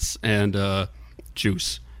reference and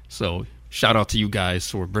Juice. So shout out to you guys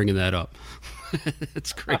for bringing that up.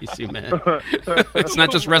 It's crazy, man. It's not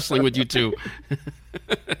just wrestling with you two.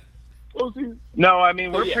 No, I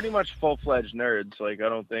mean, we're pretty much full-fledged nerds. Like, I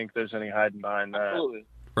don't think there's any hiding behind that. Absolutely.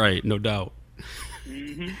 Right, no doubt.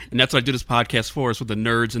 And that's what I do this podcast for, is with the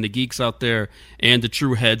nerds and the geeks out there and the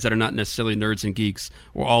true heads that are not necessarily nerds and geeks.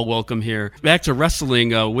 We're all welcome here. Back to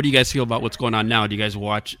wrestling, what do you guys feel about what's going on now? Do you guys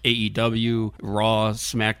watch AEW, Raw,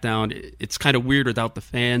 SmackDown? It's kind of weird without the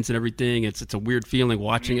fans and everything. It's a weird feeling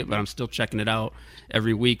watching it, but I'm still checking it out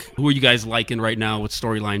every week. Who are you guys liking right now? What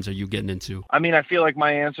storylines are you getting into? I mean, I feel like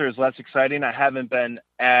my answer is less exciting. I haven't been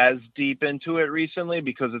as deep into it recently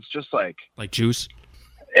because it's just like Juice?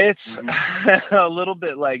 It's a little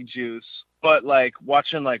bit like Juice, but like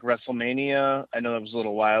watching like WrestleMania, I know that was a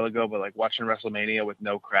little while ago, but like watching WrestleMania with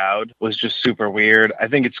no crowd was just super weird. I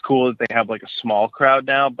think it's cool that they have like a small crowd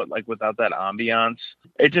now, but like without that ambiance,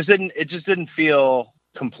 it just didn't feel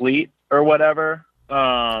complete or whatever.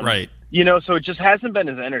 Right. So it just hasn't been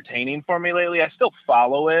as entertaining for me lately. I still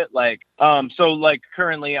follow it. So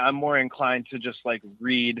currently I'm more inclined to just like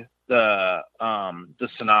read the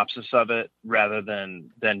synopsis of it rather than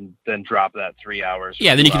drop that 3 hours.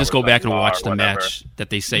 Yeah, then you can just go back and watch the match that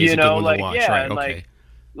they say is a good one to watch. Yeah, right, okay.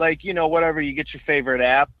 Whatever, you get your favorite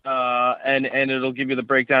app, and it'll give you the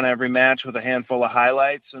breakdown of every match with a handful of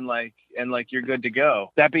highlights, and you're good to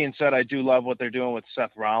go. That being said, I do love what they're doing with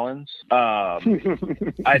Seth Rollins.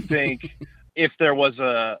 I think if there was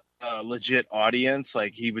a legit audience,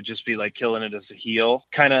 like he would just be like killing it as a heel,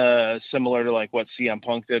 kind of similar to like what CM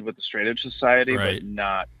Punk did with the Straight Edge Society, right, but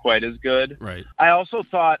not quite as good. Right. I also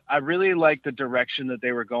thought I really liked the direction that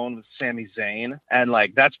they were going with Sami Zayn, and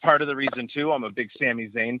like that's part of the reason too. I'm a big Sami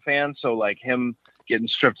Zayn fan, so like him getting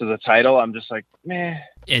stripped of the title, I'm just like, meh.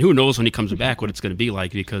 And who knows when he comes back what it's going to be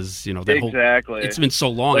like, because exactly. It's been so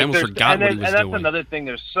long. I almost forgot what he was doing. And that's another thing.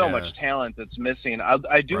 There's so much talent that's missing.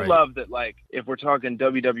 I do love that, like, if we're talking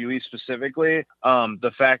WWE specifically,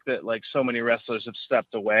 the fact that like so many wrestlers have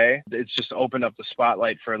stepped away, it's just opened up the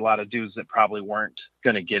spotlight for a lot of dudes that probably weren't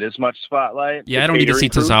going to get as much spotlight. Yeah, I don't need to see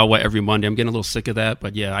Tozawa every Monday. I'm getting a little sick of that,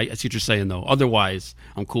 but yeah, I see what you're saying though. Otherwise,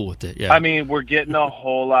 I'm cool with it. Yeah. I mean, we're getting a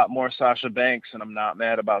whole lot more Sasha Banks, and I'm not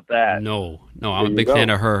mad about that. No, I'm a big fan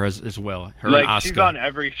of her as well. Her like, and Asuka. She's on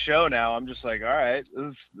every show now. I'm just like, all right,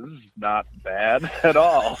 this is not bad at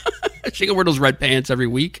all. She can wear those red pants every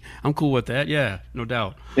week. I'm cool with that. Yeah, no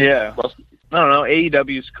doubt. Yeah. I don't know.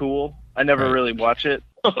 AEW's cool. I never really watch it,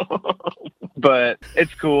 but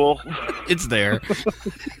it's cool. It's there.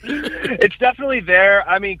 It's definitely there.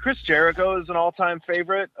 I mean, Chris Jericho is an all-time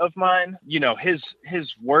favorite of mine.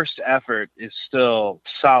 His worst effort is still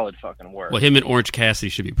solid fucking work. Well, him and Orange Cassidy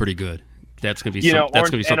should be pretty good. That's gonna be something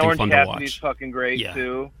Orange fun Cassidy's to watch. Fucking great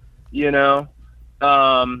too.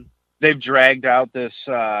 they've dragged out this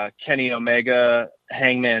Kenny Omega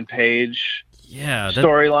Hangman Page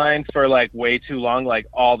storyline for like way too long. Like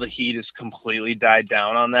all the heat has completely died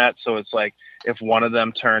down on that. So it's like if one of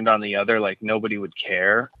them turned on the other, like nobody would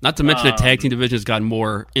care. Not to mention the tag team division has gotten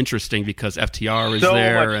more interesting because FTR is so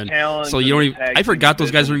there, much and talent so you don't even. I forgot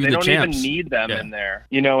those guys were even the champs. They don't even need them in there,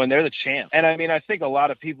 you know, and they're the champs. And I mean, I think a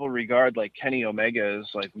lot of people regard like Kenny Omega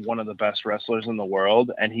as like one of the best wrestlers in the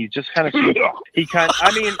world, and he just kind of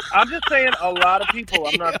I mean, I'm just saying a lot of people.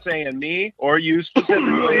 I'm not saying me or you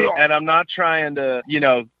specifically, and I'm not trying to, you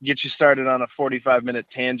know, get you started on a 45-minute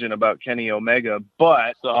tangent about Kenny Omega,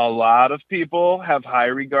 but a lot of people have high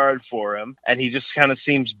regard for him, and he just kind of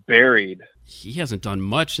seems buried. He hasn't done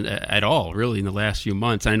much at all, really, in the last few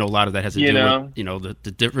months. I know a lot of that has to do with, you know, the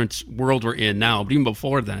different world we're in now. But even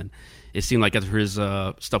before then, it seemed like after his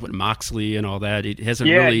stuff with Moxley and all that, it hasn't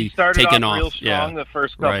really taken off. Real strong the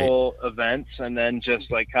first couple events, and then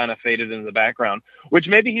just like kind of faded into the background. Which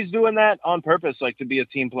maybe he's doing that on purpose, like to be a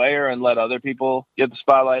team player and let other people get the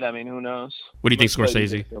spotlight. I mean, who knows? What do you think,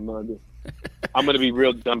 Scorcese? I'm going to be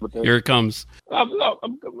real done with this. Here it comes. I'm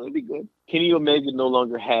going to be good. Kenny Omega no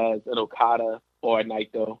longer has an Okada or a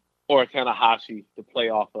Naito or a Tanahashi to play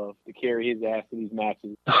off of to carry his ass in these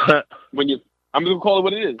matches. I'm going to call it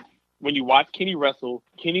what it is. When you watch Kenny wrestle,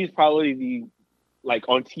 Kenny's probably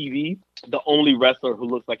on TV, the only wrestler who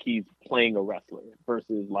looks like he's playing a wrestler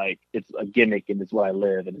versus like it's a gimmick and it's what I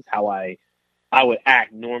live and it's how I would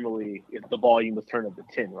act normally if the volume was turned up to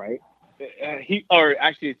 10, right?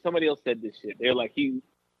 Somebody else said this shit. They're like,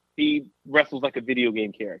 he wrestles like a video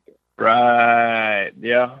game character. Right.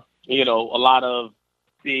 Yeah. You know, a lot of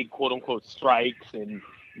big quote unquote strikes and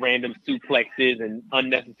random suplexes and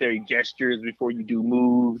unnecessary gestures before you do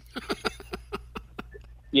moves.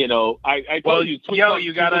 You know, I told you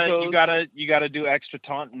gotta do extra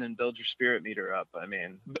taunting and build your spirit meter up. I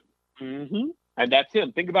mean, and that's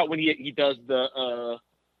him. Think about when he does the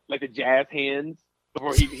like the jazz hands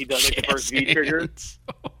before he does like the first V trigger.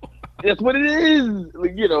 That's what it is.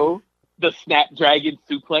 Like, you know, the Snapdragon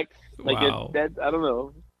suplex. Like that. I don't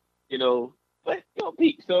know. You know, but you know,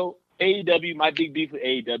 Pete. So AEW, my big beef with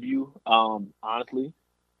AEW, honestly,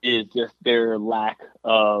 is just their lack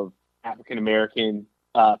of African American,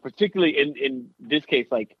 particularly in this case,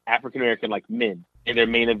 like African American like men in their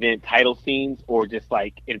main event title scenes or just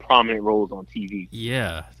like in prominent roles on TV.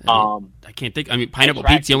 Yeah. I can't think. I mean, Pineapple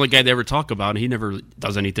Pete's the only guy they ever talk about, and he never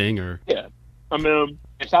does anything. Yeah. I mean,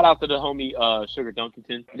 and shout out to the homie Sugar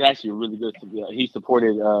Dunkerton. He's actually really good. He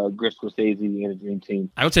supported Griff, Scorcese and the Dream Team.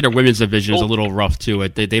 I would say their women's division is a little rough too.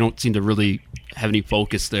 They don't seem to really have any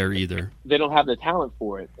focus there either. They don't have the talent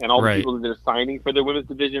for it, and all the people that they're signing for their women's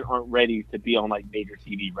division aren't ready to be on like major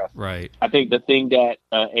TV wrestling. Right. I think the thing that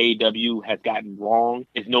AEW has gotten wrong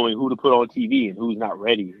is knowing who to put on TV and who's not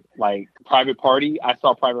ready. Like Private Party, I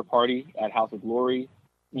saw Private Party at House of Glory.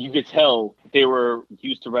 You could tell they were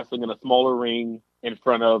used to wrestling in a smaller ring in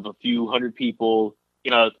front of a few hundred people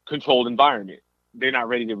in a controlled environment. They're not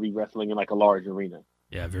ready to be wrestling in like a large arena.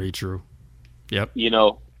 Yeah, very true. Yep. You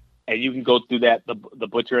know, and you can go through that, the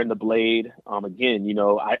Butcher and the Blade. Again, you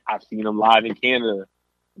know, I've seen them live in Canada.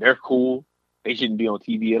 They're cool. They shouldn't be on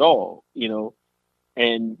TV at all, you know.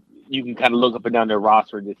 And you can kind of look up and down their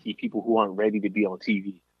roster to see people who aren't ready to be on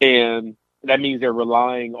TV. And that means they're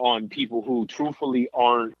relying on people who truthfully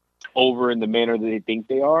aren't over in the manner that they think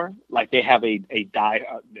they are. Like they have an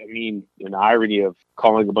irony of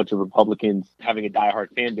calling a bunch of Republicans having a diehard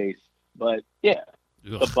fan base. But yeah,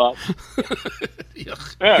 the Bucks.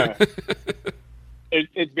 Yeah.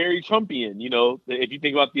 It's very Trumpian, you know. If you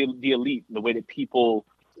think about the elite, the way that people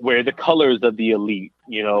wear the colors of the elite,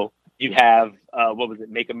 you know, you have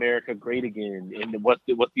Make America Great Again, and what's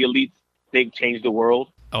the elites think change the world?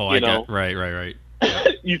 Oh, right.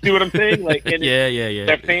 You see what I'm saying? Like, and yeah.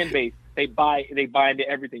 Their fan base, they buy into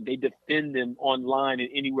everything. They defend them online and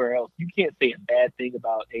anywhere else. You can't say a bad thing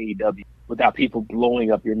about AEW without people blowing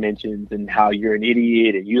up your mentions and how you're an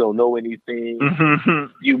idiot and you don't know anything.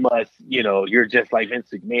 You must, you know, you're just like Vince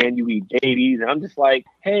McMahon. You eat babies, and I'm just like,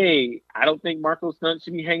 hey, I don't think Marco Stunt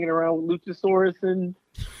should be hanging around with Luchasaurus and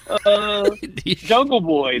Jungle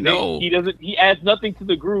Boy. No, he adds nothing to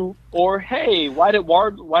the group. Or hey, why did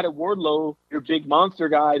Wardlow, your big monster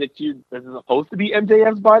guy that is supposed to be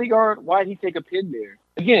MJF's bodyguard, why did he take a pin there?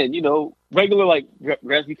 Again, you know, regular like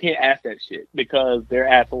Griff, you can't ask that shit because their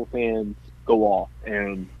asshole fans go off.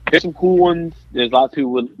 And there's some cool ones. There's lots who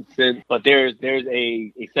would send, but there's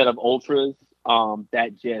a set of ultras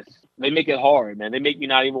that just they make it hard, man. They make me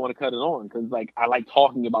not even want to cut it on because like I like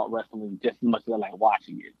talking about wrestling just as much as I like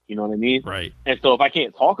watching it. You know what I mean? Right. And so if I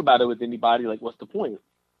can't talk about it with anybody, like what's the point?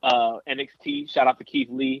 NXT, shout out to Keith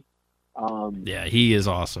Lee. Yeah, he is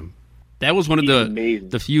awesome. That was one of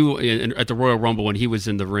the few at the Royal Rumble when he was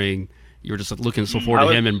in the ring. You were just looking so forward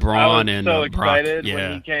to him and Braun and so Brock. excited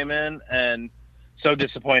when he came in, and so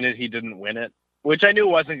disappointed he didn't win it, which I knew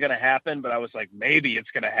wasn't going to happen, but I was like, maybe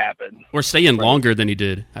it's going to happen. Or staying longer than he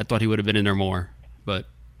did. I thought he would have been in there more, but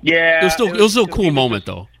yeah, it was still a cool moment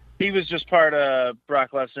though. He was just part of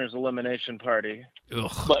Brock Lesnar's elimination party.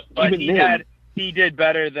 Ugh. But he did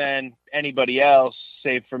better than anybody else,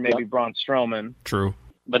 save for maybe Braun Strowman. True.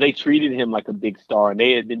 But they treated him like a big star, and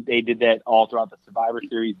they did that all throughout the Survivor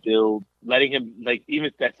Series build, letting him, like,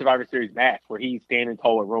 even that Survivor Series match where he's standing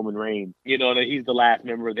tall with Roman Reigns, you know, that he's the last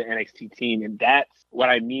member of the NXT team, and that's what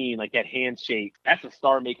I mean, like that handshake, that's a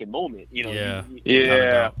star-making moment, you know.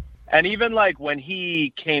 Yeah. And even, like, when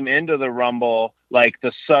he came into the Rumble, like,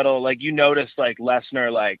 the subtle, like, you noticed, like,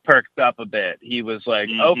 Lesnar, like, perked up a bit. He was like,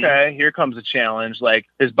 okay, here comes a challenge. Like,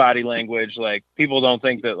 his body language, like, people don't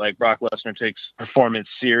think that, like, Brock Lesnar takes performance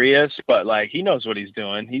serious, but, like, he knows what he's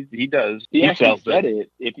doing. He does. He actually said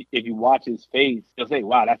it. If you watch his face, you'll say,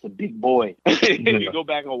 wow, that's a big boy. If you go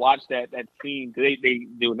back and watch that scene, they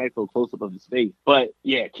do a nice little close-up of his face. But,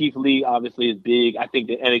 yeah, Keith Lee obviously is big. I think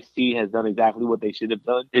that NXT has done exactly what they should have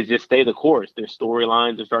done, is just stay the course. Their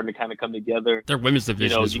storylines are starting to kind of come together. Their women's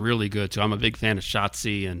division is really good, too. I'm a big fan of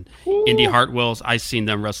Shotzi and Indy Hartwell's. I've seen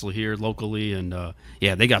them wrestle here locally, and,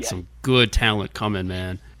 they got some good talent coming,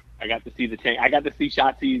 man. I got to see I got to see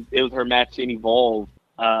Shotzi. It was her match in Evolve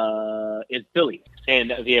in Philly. And,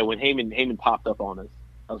 when Heyman popped up on us,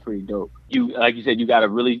 that was pretty dope. Like you said, you got a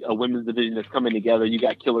women's division that's coming together. You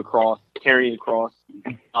got Killer Cross, Karrion Kross,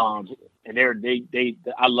 and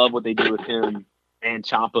I love what they did with him and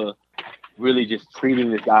Ciampa, really just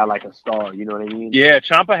treating this guy like a star. You know what I mean? Yeah,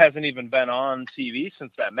 Ciampa hasn't even been on TV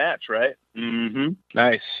since that match, right? Mm-hmm.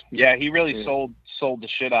 Nice. Yeah, he really sold the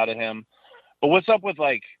shit out of him. But what's up with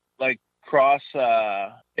like Cross?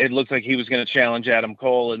 It looked like he was going to challenge Adam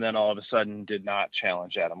Cole, and then all of a sudden did not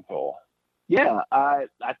challenge Adam Cole. Yeah, I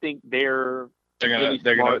think they're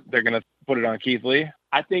gonna put it on Keith Lee.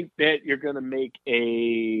 I think that you're gonna make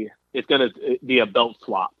it's gonna be a belt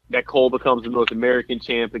swap. That Cole becomes the North American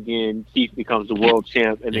champ again. Keith becomes the world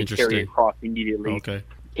champ, and then Karrion Kross immediately. Okay.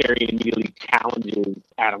 Karrion immediately challenges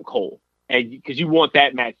Adam Cole, and because you want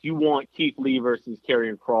that match, you want Keith Lee versus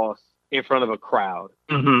Karrion Kross in front of a crowd.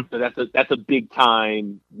 Mm-hmm. So that's a big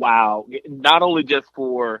time. Wow, not only just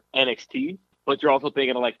for NXT. But you're also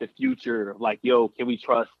thinking of, like, the future of, like, yo, can we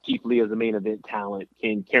trust Keith Lee as a main event talent?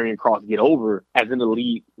 Can Karrion Kross get over as an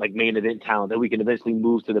elite, like, main event talent that we can eventually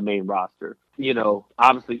move to the main roster? You know,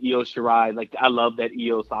 obviously, Io Shirai, like, I love that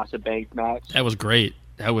Io Sasha Banks match. That was great.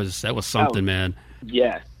 That was something, man.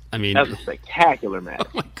 Yes. I mean, that was a spectacular match. Oh,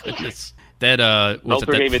 my goodness. That,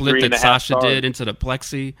 that flip that Sasha did into the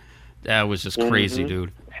plexi, that was just crazy,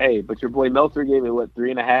 dude. Hey, but your boy Meltzer gave it,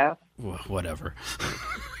 3.5? Well, whatever.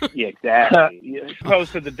 Yeah, exactly.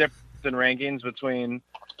 Posted the difference in rankings between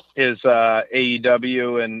his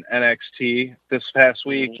AEW and NXT this past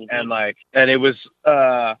week, and it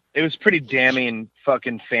was pretty damning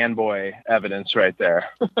fucking fanboy evidence right there.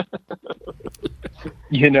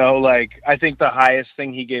 You know, like, I think the highest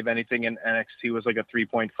thing he gave anything in NXT was like a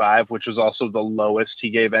 3.5, which was also the lowest he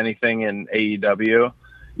gave anything in AEW.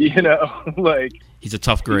 You know, like, he's a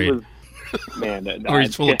tough grade. Man, or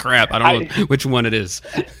he's full of crap. I don't know which one it is.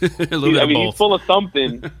 He's full of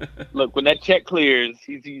something. Look, when that check clears,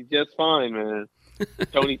 he's just fine, man.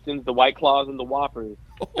 Tony sends the White Claws and the Whoppers.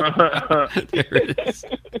 There it is.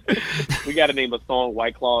 We got to name a song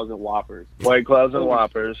White Claws and Whoppers. White Claws and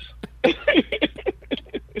Whoppers.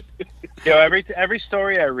 Yo, every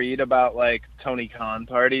story I read about, like, Tony Khan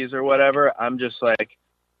parties or whatever, I'm just like,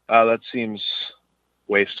 oh, that seems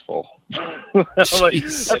wasteful. Like,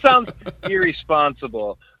 that sounds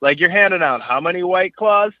irresponsible. Like, you're handing out how many White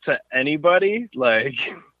Claws to anybody? Like,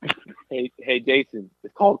 hey, Jason,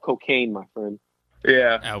 it's called cocaine, my friend.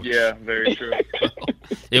 Yeah, ouch. Yeah, very true. Well,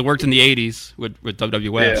 it worked in the 80s with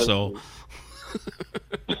WWF, so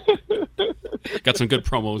got some good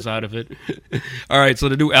promos out of it. All right, so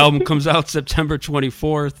the new album comes out September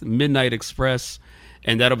 24th, Midnight Express.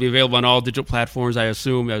 And that'll be available on all digital platforms, I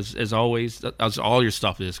assume, as always. As all your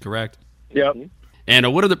stuff is, correct? Yep.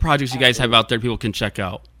 And what are the projects you guys have out there people can check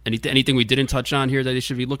out? Anything we didn't touch on here that they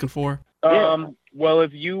should be looking for? Well,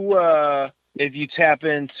 if you tap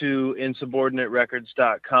into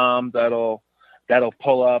insubordinaterecords.com, that'll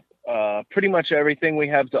pull up pretty much everything we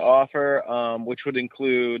have to offer, which would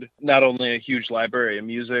include not only a huge library of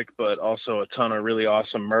music, but also a ton of really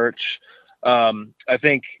awesome merch. I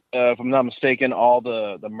think, if I'm not mistaken, all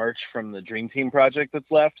the merch from the Dream Team project that's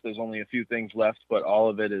left, there's only a few things left, but all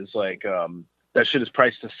of it is like that shit is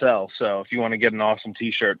priced to sell. So if you want to get an awesome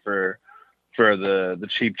T-shirt for the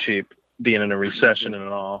cheap being in a recession and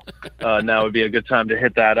all, now would be a good time to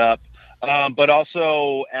hit that up. But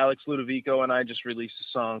also, Alex Ludovico and I just released a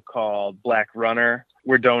song called Black Runner.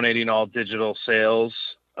 We're donating all digital sales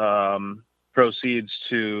proceeds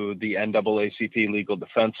to the NAACP Legal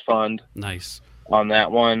Defense Fund. Nice. On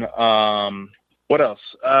that one. What else?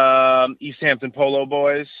 East Hampton Polo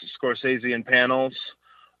Boys, Scorcese and Panels.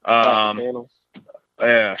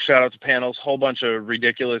 Yeah, shout out to Panels. Whole bunch of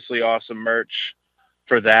ridiculously awesome merch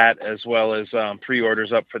for that, as well as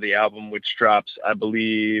pre-orders up for the album, which drops, I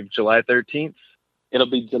believe, July 13th. It'll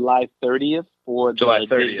be July 30th for July the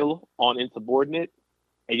 30th. digital on Insubordinate,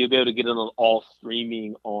 and you'll be able to get it on all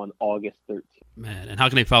streaming on August 13th. Man, and how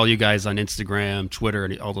can they follow you guys on Instagram, Twitter,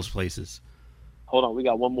 and all those places? Hold on, we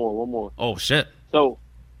got one more. Oh, shit. So,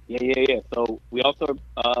 yeah. So we also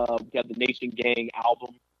got the Nation Gang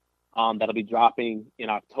album that'll be dropping in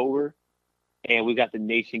October, and we got the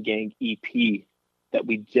Nation Gang EP that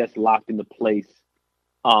we just locked into place.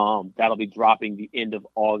 That'll be dropping the end of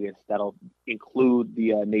August. That'll include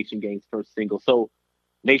the Nation Gang's first single. So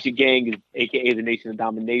Nation Gang is AKA the Nation of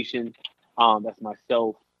Domination. That's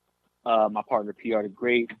myself, my partner PR the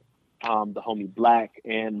Great, the homie Black,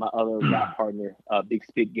 and my other rap partner, Big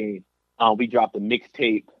Spit Game. We dropped a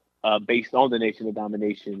mixtape based on the Nation of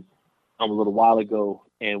Domination a little while ago,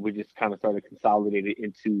 and we just kind of started consolidating it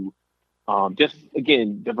into just,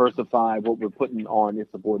 again, diversify what we're putting on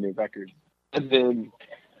Insubordinate Records. And then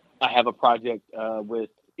I have a project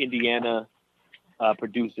with Indiana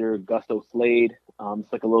producer Gusto Slade.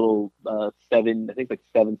 It's like a little 7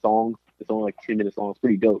 songs. It's only like 10-minute songs.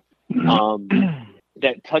 Pretty dope.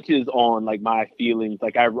 That touches on like my feelings.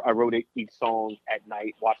 Like I wrote each song at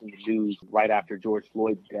night watching the news right after George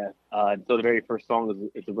Floyd's death. And so the very first song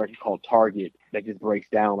is a record called Target that just breaks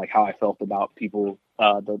down like how I felt about people.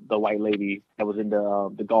 The white lady that was in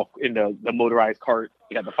the golf in the motorized cart.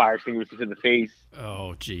 You got the fire extinguishers in the face.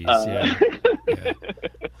 Oh, jeez. Yeah.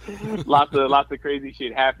 Lots of crazy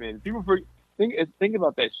shit happened. People think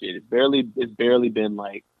about that shit. It's barely been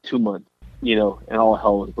like 2 months. You know, and all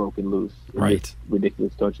hell was broken loose in this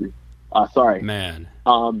ridiculous country. Sorry. Man.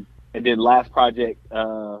 And then last project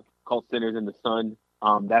called Sinners in the Sun.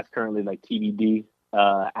 That's currently like TBD.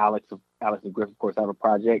 Alex and Griff, of course, have a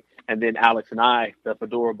project. And then Alex and I, the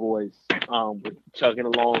Fedora Boys, we're chugging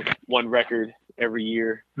along one record every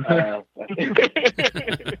year. So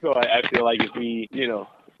I feel like if we,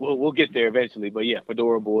 we'll get there eventually. But yeah,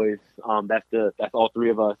 Fedora Boys, that's all three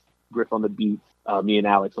of us. Griff on the beats, me and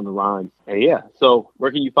Alex on the rhymes. And yeah, so where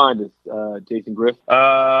can you find us, Jason Griff?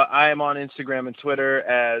 I am on Instagram and Twitter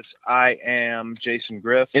as I am Jason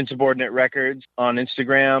Griff. Insubordinate Records on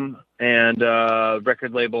Instagram, and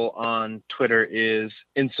record label on Twitter is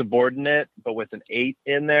Insubordinate, but with an 8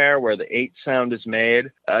 in there where the 8 sound is made.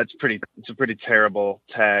 It's a pretty terrible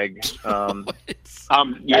tag. As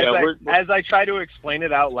I try to explain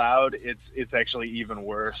it out loud, it's actually even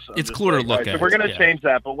worse. It's cooler to look at. So we're gonna change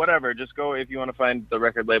that, but whatever. Just go if you want to find the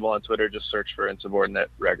record label on Twitter. Just search for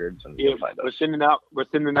Insubordinate Records and you'll find us. We're sending out a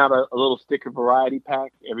little sticker variety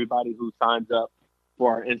pack. Everybody who signs up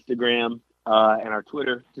for our Instagram and our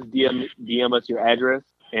Twitter, just DM us your address,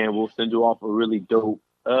 and we'll send you off a really dope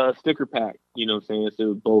sticker pack. You know what I'm saying?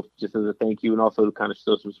 So both just as a thank you and also to kind of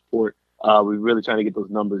show some support. We're really trying to get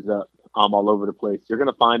those numbers up all over the place. You're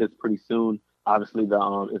gonna find us pretty soon. Obviously, the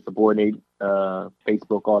Insubordinate,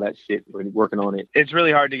 Facebook, all that shit. We're working on it. It's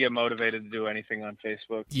really hard to get motivated to do anything on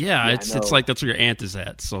Facebook. Yeah, it's like that's where your aunt is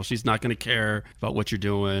at. So she's not going to care about what you're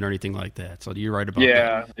doing or anything like that. So you're right about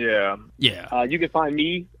that. Yeah. You can find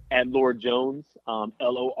me at Lord Jones,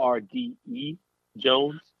 Lorde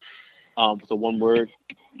Jones. So one word.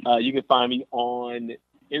 You can find me on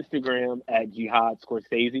Instagram at Jihad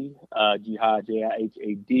Scorcese, Jihad Jihad.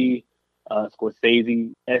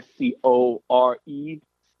 Scorcese, Scorecese.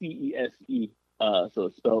 So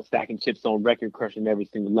it's spelled stacking chips on record, crushing every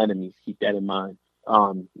single enemy. Keep that in mind.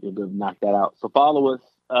 You'll be able to knock that out. So follow us.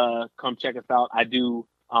 Come check us out. I do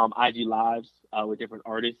IG lives with different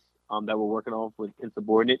artists that we're working on with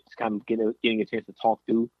Insubordinate. Just kind of getting a chance to talk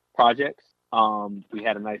through projects. We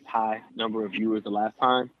had a nice high number of viewers the last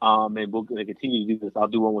time, and we're going to continue to do this. I'll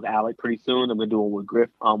do one with Alec pretty soon. I'm going to do one with Griff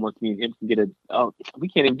once me and him can get we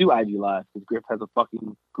can't even do IG Live because Griff has a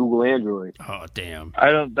fucking Google Android. Oh, damn.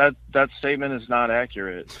 That statement is not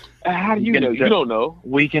accurate. How do you know? You don't know.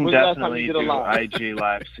 We can definitely do IG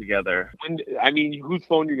Lives together. Whose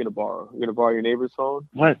phone you're going to borrow? You're going to borrow your neighbor's phone?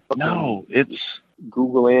 What? No, it's...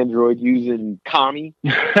 Google Android using Kami.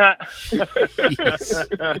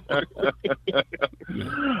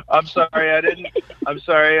 I'm sorry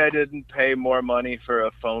I didn't pay more money for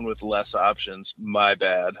a phone with less options. My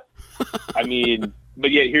bad. I mean,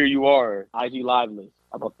 but yet here you are, IG Liveless.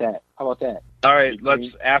 How about that? All right,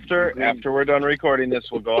 after we're done recording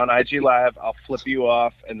this, we'll go on IG Live. I'll flip you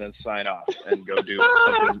off and then sign off and go do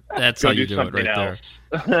something. That's how you do it right else.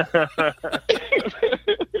 there.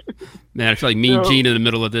 Man, I feel like Mean Gene in the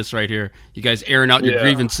middle of this right here. You guys airing out your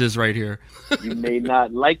grievances right here. You may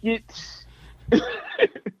not like it.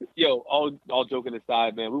 Yo, all joking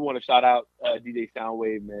aside, man, we want to shout out DJ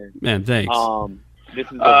Soundwave, man. Man, thanks. This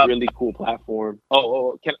is a really cool platform.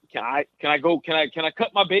 Can I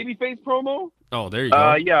cut my Babyface promo? Oh, there you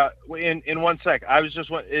go. Yeah. In 1 sec. I was just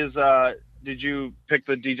did you pick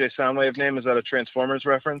the DJ Soundwave name? Is that a Transformers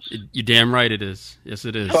reference? You're damn right it is. Yes,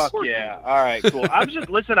 it is. Fuck yeah. All right, cool. I just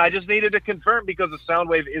needed to confirm because the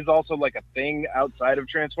Soundwave is also like a thing outside of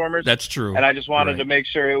Transformers. That's true. And I just wanted to make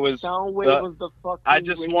sure it was Soundwave was the fucking I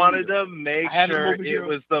just wanted to make sure it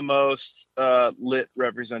was the most lit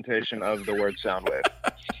representation of the word Soundwave.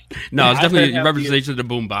 No, it's definitely a representation of the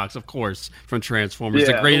boombox, of course, from Transformers.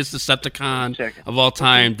 The greatest Decepticon of all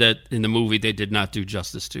time that in the movie they did not do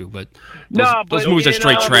justice to. But those movies are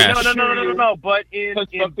straight trash. No. But in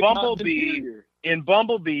Bumblebee,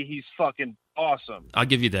 he's fucking awesome. I'll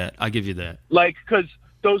give you that. Like, because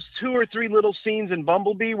those 2 or 3 little scenes in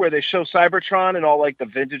Bumblebee where they show Cybertron and all like the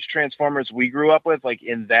vintage Transformers we grew up with, like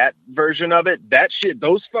in that version of it,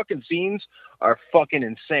 those fucking scenes are fucking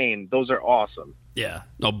insane. Those are awesome. Yeah.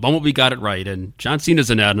 No, Bumblebee got it right. And John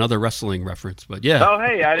Cena's in that, another wrestling reference. But yeah. Oh,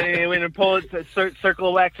 hey, I didn't even pull it to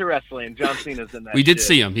circle back to wrestling. John Cena's in that. We did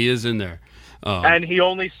see him. He is in there. And he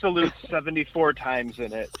only salutes 74 times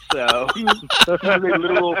in it. So he's a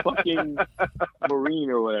literal fucking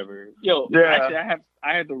Marine or whatever. Yo, actually,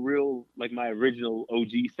 I had the real, like my original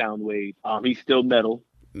OG Soundwave. He's still metal.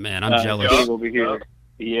 Man, I'm jealous. Over here.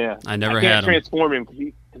 Yeah. I never had him. I can't transform him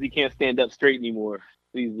because he can't stand up straight anymore.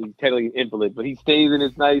 He's technically an invalid, but he stays in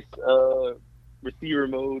his nice receiver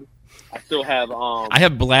mode. I still have I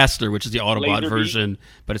have Blaster, which is the Autobot version,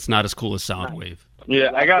 but it's not as cool as Soundwave.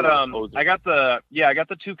 Yeah, I got the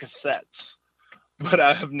 2 cassettes, but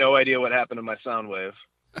I have no idea what happened to my Soundwave.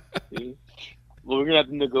 See? Well, we're gonna have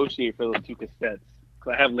to negotiate for those 2 cassettes.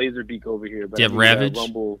 Cause I have Laserbeak over here, but do you have Ravage?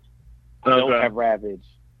 Rumble. I don't have Ravage.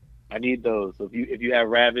 I need those. So if you have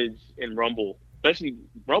Ravage and Rumble, especially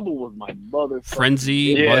Rumble was my mother.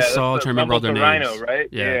 Frenzy, Buzzsaw. Trying to remember all their names. Rhino, right?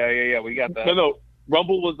 Yeah. We got that. No.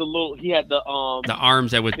 Rumble was the little. He had the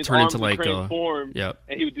arms that would turn into like transform. And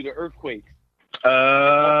he would do the earthquakes.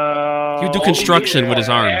 He would do construction with his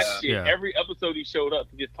arms. Yeah. Every episode he showed up,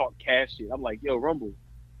 he just talked cash shit. I'm like, yo, Rumble,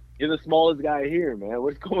 you're the smallest guy here, man.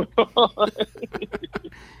 What's going on?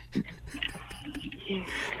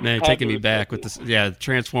 Man, taking me back with this. Yeah,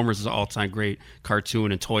 Transformers is an all-time great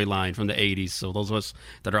cartoon and toy line from the 80s. So those of us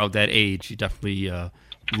that are of that age, you definitely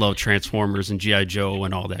love Transformers and G.I. Joe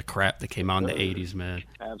and all that crap that came out in the 80s, man.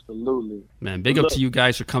 Absolutely. Man, big up to you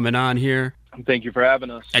guys for coming on here. Thank you for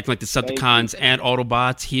having us. Acting like Decepticons and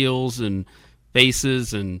Autobots, heels and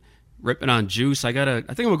faces and ripping on Juice. I think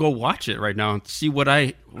I'm gonna go watch it right now and see what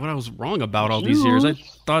I was wrong about all these years. I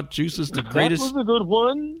thought Juice is the greatest. That was a good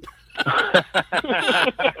one.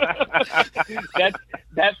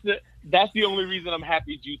 That's the only reason I'm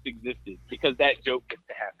happy Juice existed, because that joke gets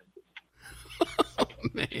to happen. Oh,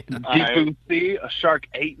 man. Deep in sea, a shark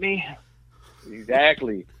ate me.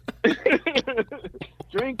 Exactly.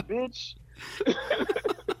 Drink, bitch.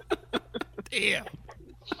 Damn.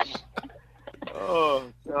 Oh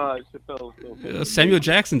gosh, it felt so funny. Samuel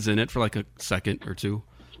Jackson's in it for like a second or two.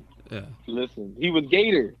 Yeah. Listen, he was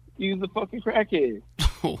Gator. He was a fucking crackhead.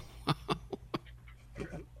 Oh.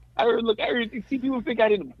 I heard. See, people think I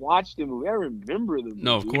didn't watch the movie. I remember the movie.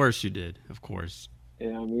 No, of course you did. Of course.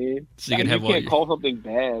 Yeah, I mean, so you can't call something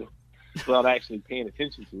bad without actually paying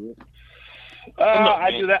attention to it.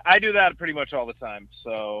 I do that pretty much all the time,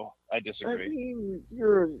 so I disagree. I mean,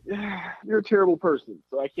 you're a terrible person,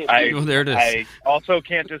 so I can't. There it is. I also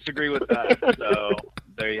can't disagree with that. So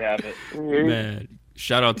there you have it. Man,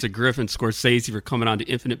 shout out to Griff and Scorcese for coming on the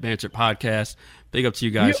Infinite Banter podcast. Big up to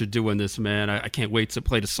you guys for doing this, man. I can't wait to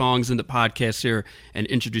play the songs in the podcast here and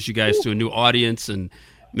introduce you guys to a new audience. And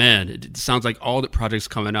man, it sounds like all the projects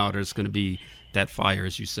coming out are going to be that fire,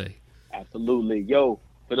 as you say. Absolutely, yo.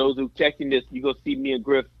 For those who checking this, you go see me and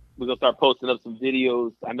Griff. We're gonna start posting up some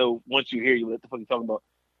videos. I know once you hear you, what the fuck you talking about?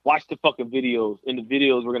 Watch the fucking videos. In the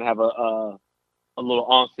videos, we're gonna have a little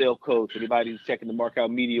on sale code. So anybody who's checking the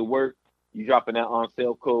Markout Media work, you dropping that on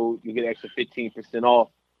sale code, you get extra 15% off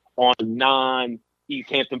on East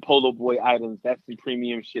Hampton Polo Boy items. That's some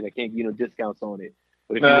premium shit. I can't get no discounts on it.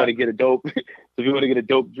 But if you want to get a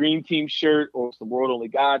dope Dream Team shirt or some World Only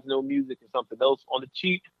Gods Know music or something else on the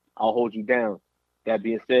cheap, I'll hold you down. That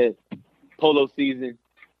being said, polo season,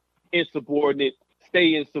 insubordinate,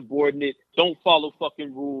 stay insubordinate, don't follow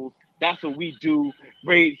fucking rules. That's what we do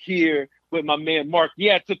right here with my man Mark.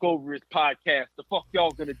 Yeah, I took over his podcast. The fuck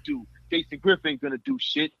y'all gonna do? Jason Griff ain't gonna do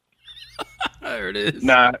shit. There it is.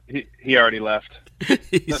 Nah, he already left.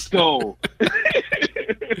 Let's go.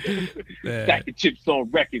 Stack of chips on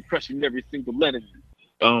record, crushing every single enemy.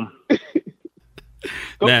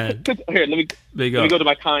 Man. Here, let me go to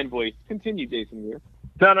my kind voice. Continue, Jason. Here.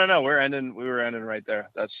 No. We were ending right there.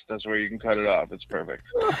 That's where you can cut it off. It's perfect.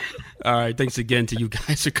 All right. Thanks again to you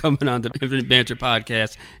guys for coming on the Infinite Banter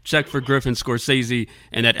podcast. Check for Griff and Scorcese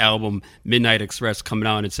and that album Midnight Express coming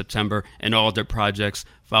out in September and all their projects.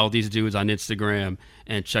 Follow these dudes on Instagram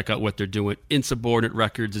and check out what they're doing. Insubordinate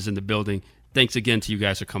Records is in the building. Thanks again to you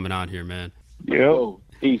guys for coming on here, man. Yo,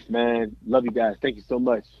 peace, man. Love you guys. Thank you so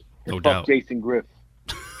much. No doubt. Jason Griff.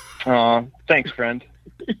 Thanks, friend.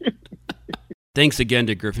 Thanks again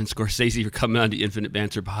to Griff and Scorcese for coming on the Infinite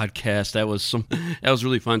Banter podcast. That was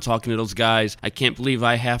really fun talking to those guys. I can't believe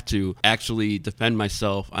I have to actually defend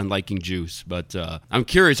myself on liking Juice, but I'm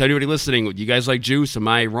curious. Anybody listening, you guys like Juice? Am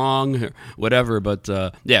I wrong? Or whatever. But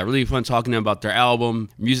yeah, really fun talking to them about their album,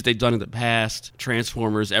 music they've done in the past,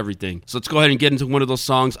 Transformers, everything. So let's go ahead and get into one of those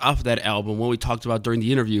songs off of that album, one we talked about during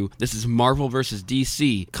the interview. This is Marvel vs.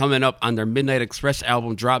 DC, coming up on their Midnight Express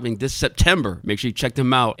album, dropping this September. Make sure you check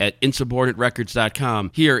them out at insubordinaterecords.com.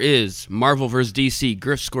 Here is Marvel vs. DC,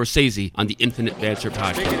 Griff Scorcese on the Infinite Banter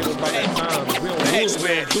podcast.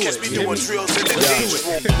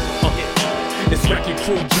 It's Wrecking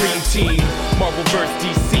Crew Dream Team, Marvel vs.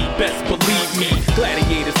 DC, best believe me.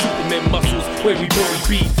 Gladiator, Superman muscles, where we bury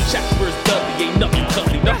beats. Shaq vs. Dudley, ain't nothing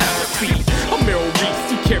cuddly, no have a seat. I'm Meryl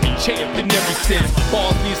Reese, you carry champ in every sense.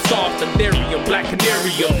 Balls be soft, Thunderium, Black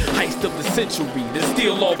Canarium. Heist of the century, the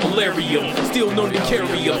steel all Valerium. Still known to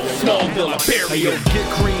carry up, Smallville, Iberium. Get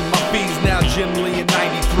cream, my bees now Jim Lee in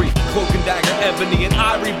 93. Cloak and Dagger, Ebony and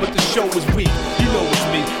Irie, but the show was weak. You know it's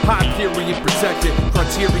me, Hyperion protected,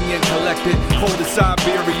 Criterion collected, cold as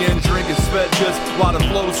Siberian, drinking Svedkas, while the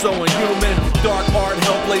flow's so inhuman. Dark art,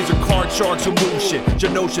 Hellblazer, card sharks who move shit.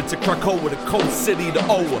 Genosha to Krakoa, the coast city to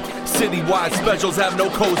Oa. Citywide specials have no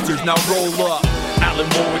coasters, now roll up. Alan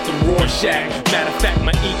Moore with the Rorschach. Matter of fact,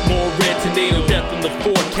 my ink more red. Tornado death in the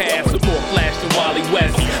forecast with more flash than Wally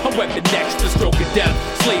West. I'm weapon next to stroke of death.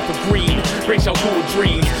 Slave for green. Race out cool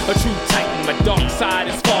dreams. A true titan. My dark side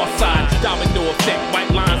is far side. Domino effect.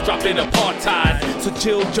 White lines dropping apartheid. So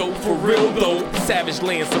chill, Joe, for real though. Savage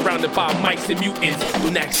land surrounded by mics and mutants.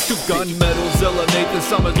 Don't act stupid. Gunmetal, Zilla, Nathan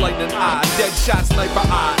Summers, Lightning Eye. Dead shot, Sniper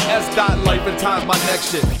Eye. S. Life and times my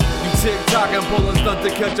next shit. You tick-tock and pulling stunt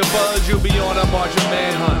to catch a buzz. You be on a Martian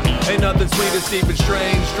manhunt. Ain't nothing sweet as Stephen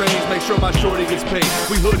Strange. Make sure my shorty gets paid.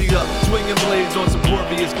 We hoodie up, swinging blades on some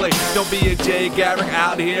Porpheus clay. Don't be a Jay Garrick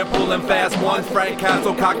out here pulling fast ones. Frank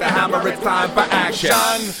Castle, cock the hammer, it's time for action.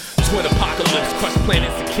 Twin apocalypse, crush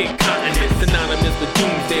planets and kick continents. Synonymous with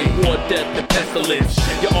doomsday, war, death, and pestilence.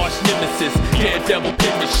 Your arch nemesis, daredevil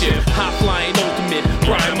penmanship. High flying ultimate,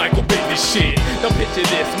 Brian Michael Bendis shit. Now picture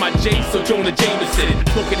this, my J, so Jonah Jameson.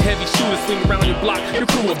 Smoking heavy shooters, swing around your block, your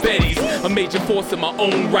crew of Betty's. A major force in my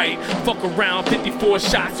own right. Fuck around, 54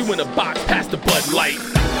 shots, you in a box past the Bud Light.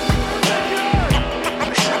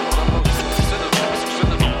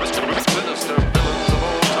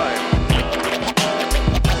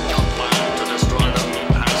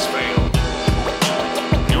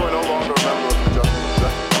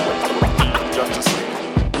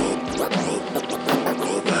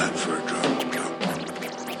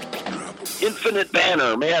 Infinite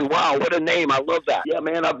Banter, man, wow, what a name. I love that. Yeah,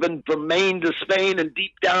 man, I've been from Maine to Spain and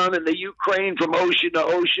deep down in the Ukraine, from ocean to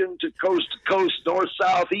ocean to coast, north,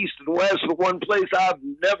 south, east, and west. But one place I've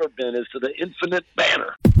never been is to the Infinite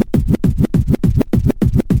Banter.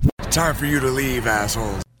 Time for you to leave,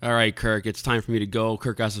 assholes. All right, Kirk, it's time for me to go.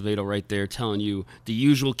 Kirk Acevedo right there telling you the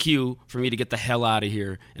usual cue for me to get the hell out of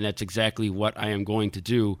here, and that's exactly what I am going to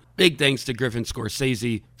do. Big thanks to Griff and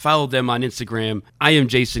Scorcese. Follow them on Instagram. I am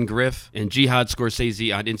Jason Griff and Jihad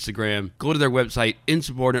Scorcese on Instagram. Go to their website,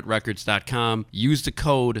 insubordinaterecords.com. Use the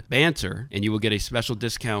code BANTER, and you will get a special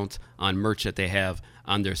discount on merch that they have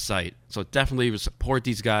on their site. So definitely support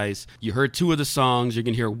these guys. You heard 2 of the songs. You're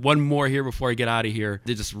going to hear one more here before I get out of here.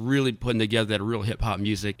 They're just really putting together that real hip-hop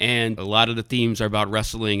music. And a lot of the themes are about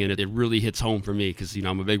wrestling, and it really hits home for me because,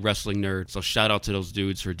 I'm a big wrestling nerd. So shout out to those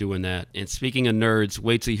dudes for doing that. And speaking of nerds,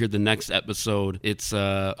 wait till you hear the next episode. It's,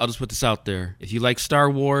 I'll just put this out there. If you like Star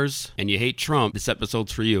Wars and you hate Trump, this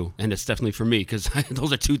episode's for you. And it's definitely for me because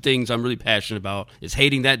those are 2 things I'm really passionate about, is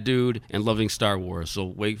hating that dude and loving Star Wars. So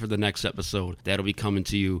wait for the next episode. That'll be coming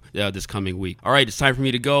to you this coming week. All right, it's time for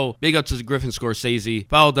me to go. Big up to Griff and Scorcese.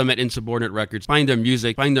 Follow them at Insubordinate Records. Find their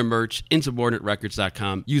music, find their merch,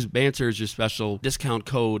 insubordinaterecords.com. Use Banter as your special discount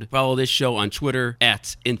code. Follow this show on Twitter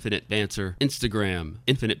at Infinite Banter, Instagram,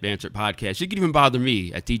 Infinite Banter Podcast. You can even bother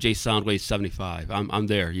me at DJ Soundwave 75. I'm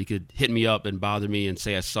there. You could hit me up and bother me and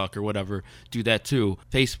say I suck or whatever. Do that too.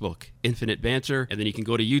 Facebook, Infinite Banter. And then you can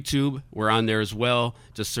go to YouTube. We're on there as well.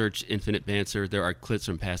 Just search Infinite Banter. There are clips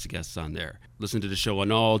from past guests on there. Listen to the show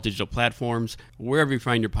on all digital platforms. Wherever you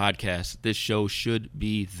find your podcast, this show should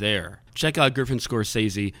be there. Check out Griff and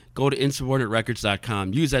Scorcese. Go to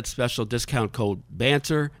insubordinaterecords.com. Use that special discount code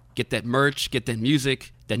BANTER. Get that merch, get that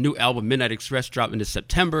music. That new album, Midnight Express, dropping this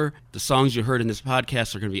September. The songs you heard in this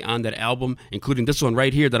podcast are going to be on that album, including this one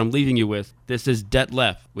right here that I'm leaving you with. This is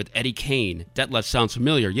Detlef with Eddie Kane. Detlef sounds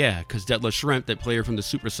familiar, yeah, because Detlef Schrempf, that player from the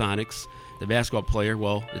Supersonics, the basketball player,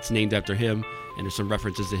 well, it's named after him, and there's some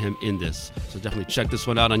references to him in this. So definitely check this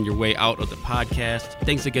one out on your way out of the podcast.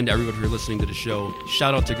 Thanks again to everybody for listening to the show.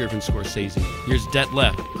 Shout out to Griff and Scorcese. Here's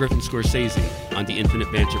Detlef, Griff and Scorcese on the Infinite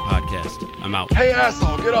Banter Podcast. I'm out. Hey,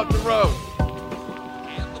 asshole, get off the road.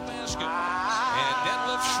 And the basket. And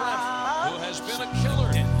Detlef Schrempf, who has been a killer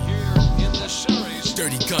here in the series.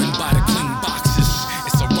 Dirty gun by the clean boxes.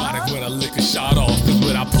 It's erotic when I lick a shot off, cause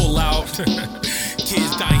when I pull out,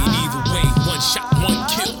 kids dying either way. One shot, one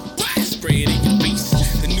kill. Spray it in your face.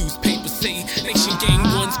 The newspapers say Nation Gang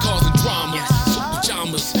 1's causing drama. So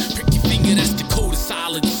pajamas, prick your finger, that's the code of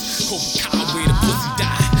silence. Cobra Kai, where the pussy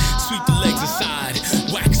die. Sweep the legs aside.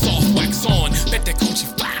 Wax off, wax on. Bet that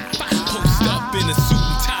coochie fly. Post up in a suit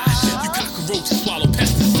and tie. You cockroaches swallow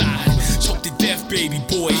pesticide. Choke to death, baby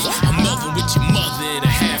boy. I'm loving with your mother and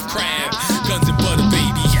a half crab. Guns and butter,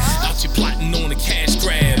 baby. Out you plotting on a cash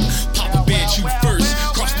grab. Papa bed you first.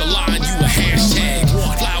 Cross the line, you a hashtag.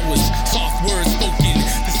 Flowers, soft words spoken.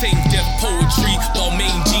 The same death poetry.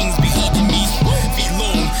 Balmain jeans be hugging me. Feet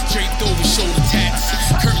long, draped over shoulder tats.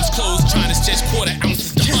 Curtains closed, trying to stretch quarter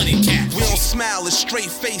ounces to honey cat. We don't smile, it's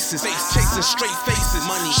straight faces. Chasing straight faces.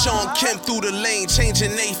 Money. Sean Kemp through the lane,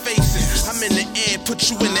 changing they faces. I'm in the air, put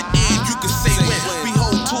you in the air. You can say when. We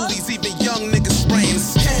hold toolies, even young niggas spraying.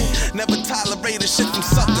 Never tolerated shit from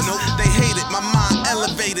suckers. They hate it, my mind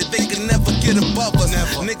elevated. They can never get above us.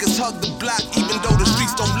 Niggas hug the block, even though the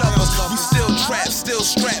streets don't love us. We still trapped, still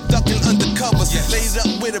strapped, ducking undercovers. Laid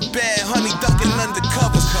up with a bad honey, ducking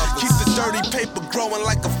undercovers. Keep the dirty paper growing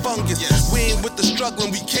like a fungus. We ain't with the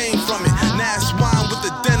struggling, we came from it. Now it's wine with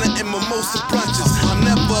the dinner and mimosa brunches. I'm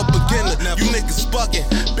never a beginner, you niggas bugging.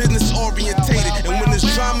 Business orientated, and when there's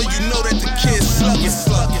drama, you know that the kid's slugging.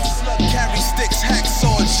 Carry sticks,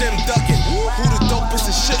 hacksaw, Jim Duggan. Who the dopest?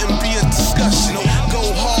 It shouldn't be a discussion. Go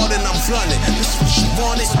hard and I'm running. This what you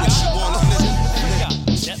wanted.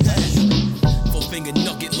 Four finger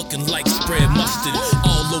nugget looking like spread mustard.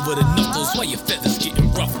 All over the knuckles while your feathers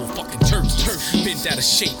getting ruffled. Fucking turkey. Bent out of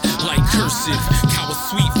shape like cursive. Cow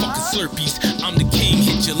sweet fucking slurpees. I'm the king,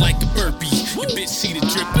 hit you like a burpee. Your bitch see the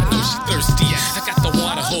drip, I know she thirsty. I got the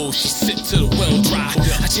water hose, she sit to the well dry.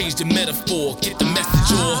 I changed the metaphor, get the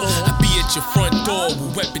message on. I be at your front door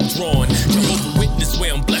with weapon drawn. Jehovah Witness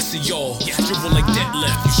where I'm blessing y'all. Dribble like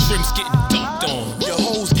Detlef, you shrimps getting dunked on. Your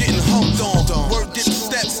hoes getting humped on, work getting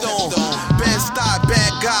stepped on. Bad style,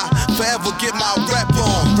 bad guy, forever get my rep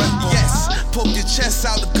on. Yes, poke your chest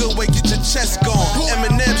out the good way, get your chest gone.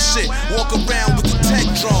 Eminem shit, walk around with the tech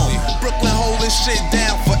drawn. Brooklyn holding shit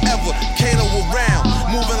down forever. Kato around,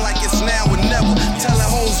 moving like it's now or never. Telling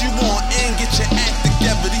hoes you want in, get your act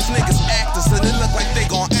together. These niggas actors and they look like they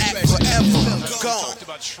gon' act forever. Gone. Talked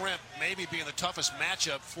about Schrempf maybe being the toughest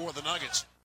matchup for the Nuggets.